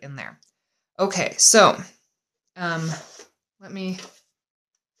black to put in there. Okay, so I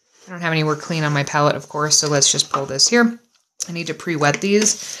don't have anywhere clean on my palette, of course, so let's just pull this here. I need to pre-wet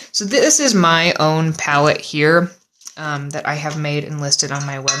these. So this is my own palette here that I have made and listed on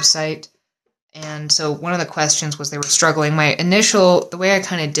my website. And so one of the questions was they were struggling. The way I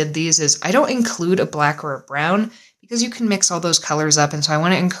kind of did these is I don't include a black or a brown because you can mix all those colors up. And so I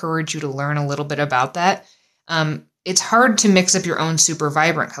want to encourage you to learn a little bit about that. It's hard to mix up your own super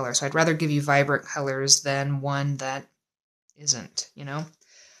vibrant color. So I'd rather give you vibrant colors than one that isn't,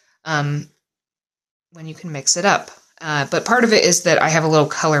 when you can mix it up. But part of it is that I have a little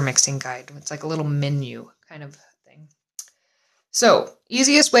color mixing guide. It's like a little menu kind of thing. So,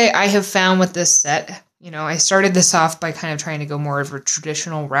 easiest way I have found with this set, I started this off by kind of trying to go more of a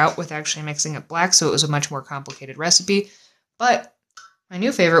traditional route with actually mixing up black, so it was a much more complicated recipe. But my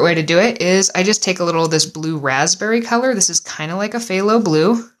new favorite way to do it is I just take a little of this blue raspberry color. This is kind of like a phthalo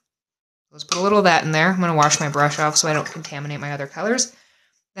blue. Let's put a little of that in there. I'm going to wash my brush off so I don't contaminate my other colors.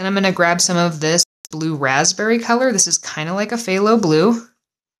 Then I'm going to grab some of this blue raspberry color. This is kind of like a phthalo blue.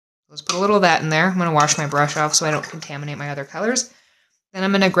 Let's put a little of that in there. I'm going to wash my brush off so I don't contaminate my other colors. Then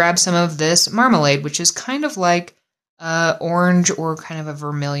I'm going to grab some of this marmalade, which is kind of like orange or kind of a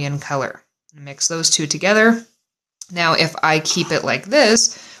vermilion color. Mix those two together. Now, if I keep it like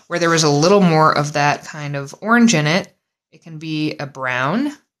this, where there was a little more of that kind of orange in it, it can be a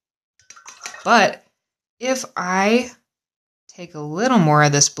brown. But if I take a little more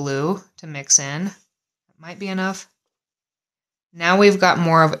of this blue to mix in, that might be enough. Now we've got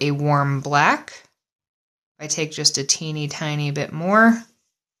more of a warm black. If I take just a teeny tiny bit more,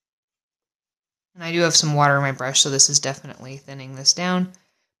 and I do have some water in my brush, so this is definitely thinning this down.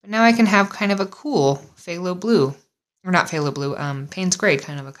 But now I can have kind of a cool phthalo blue, or not phthalo blue, Payne's Gray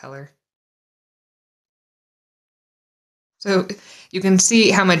kind of a color. So you can see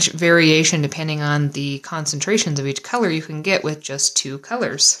how much variation, depending on the concentrations of each color, you can get with just two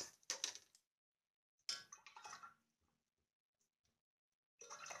colors.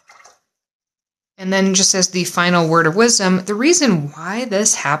 And then just as the final word of wisdom, the reason why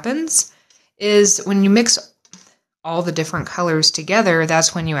this happens is when you mix all the different colors together,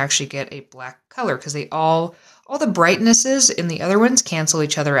 that's when you actually get a black color, because all the brightnesses in the other ones cancel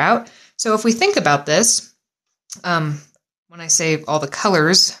each other out. So if we think about this, when I say all the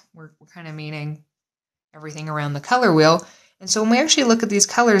colors, we're kind of meaning everything around the color wheel. And so when we actually look at these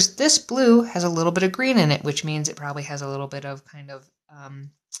colors, this blue has a little bit of green in it, which means it probably has a little bit of kind of,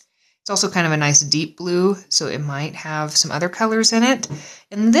 it's also kind of a nice deep blue, so it might have some other colors in it.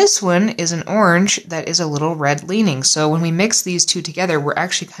 And this one is an orange that is a little red leaning. So when we mix these two together, we're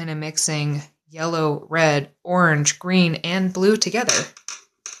actually kind of mixing yellow, red, orange, green, and blue together.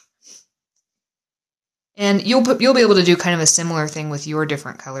 And you'll be able to do kind of a similar thing with your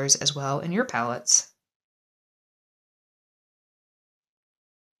different colors as well in your palettes.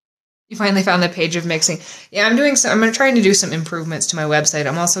 You finally found the page of mixing. Yeah, I'm trying to do some improvements to my website.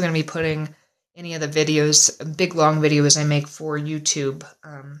 I'm also going to be putting any of the videos, big long videos I make for YouTube,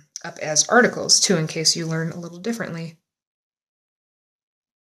 up as articles too, in case you learn a little differently.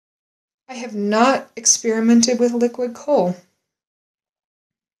 I have not experimented with liquid coal.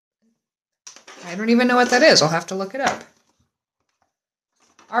 I don't even know what that is. I'll have to look it up.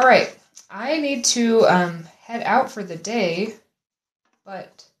 All right, I need to head out for the day,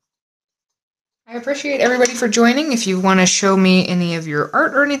 but I appreciate everybody for joining. If you want to show me any of your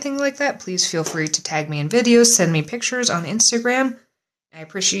art or anything like that, please feel free to tag me in videos, send me pictures on Instagram. I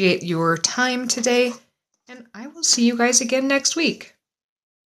appreciate your time today, and I will see you guys again next week.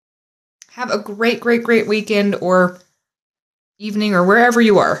 Have a great, great, great weekend or evening or wherever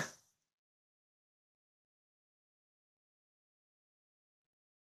you are.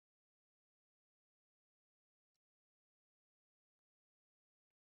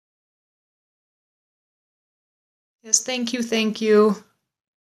 Yes, thank you, thank you.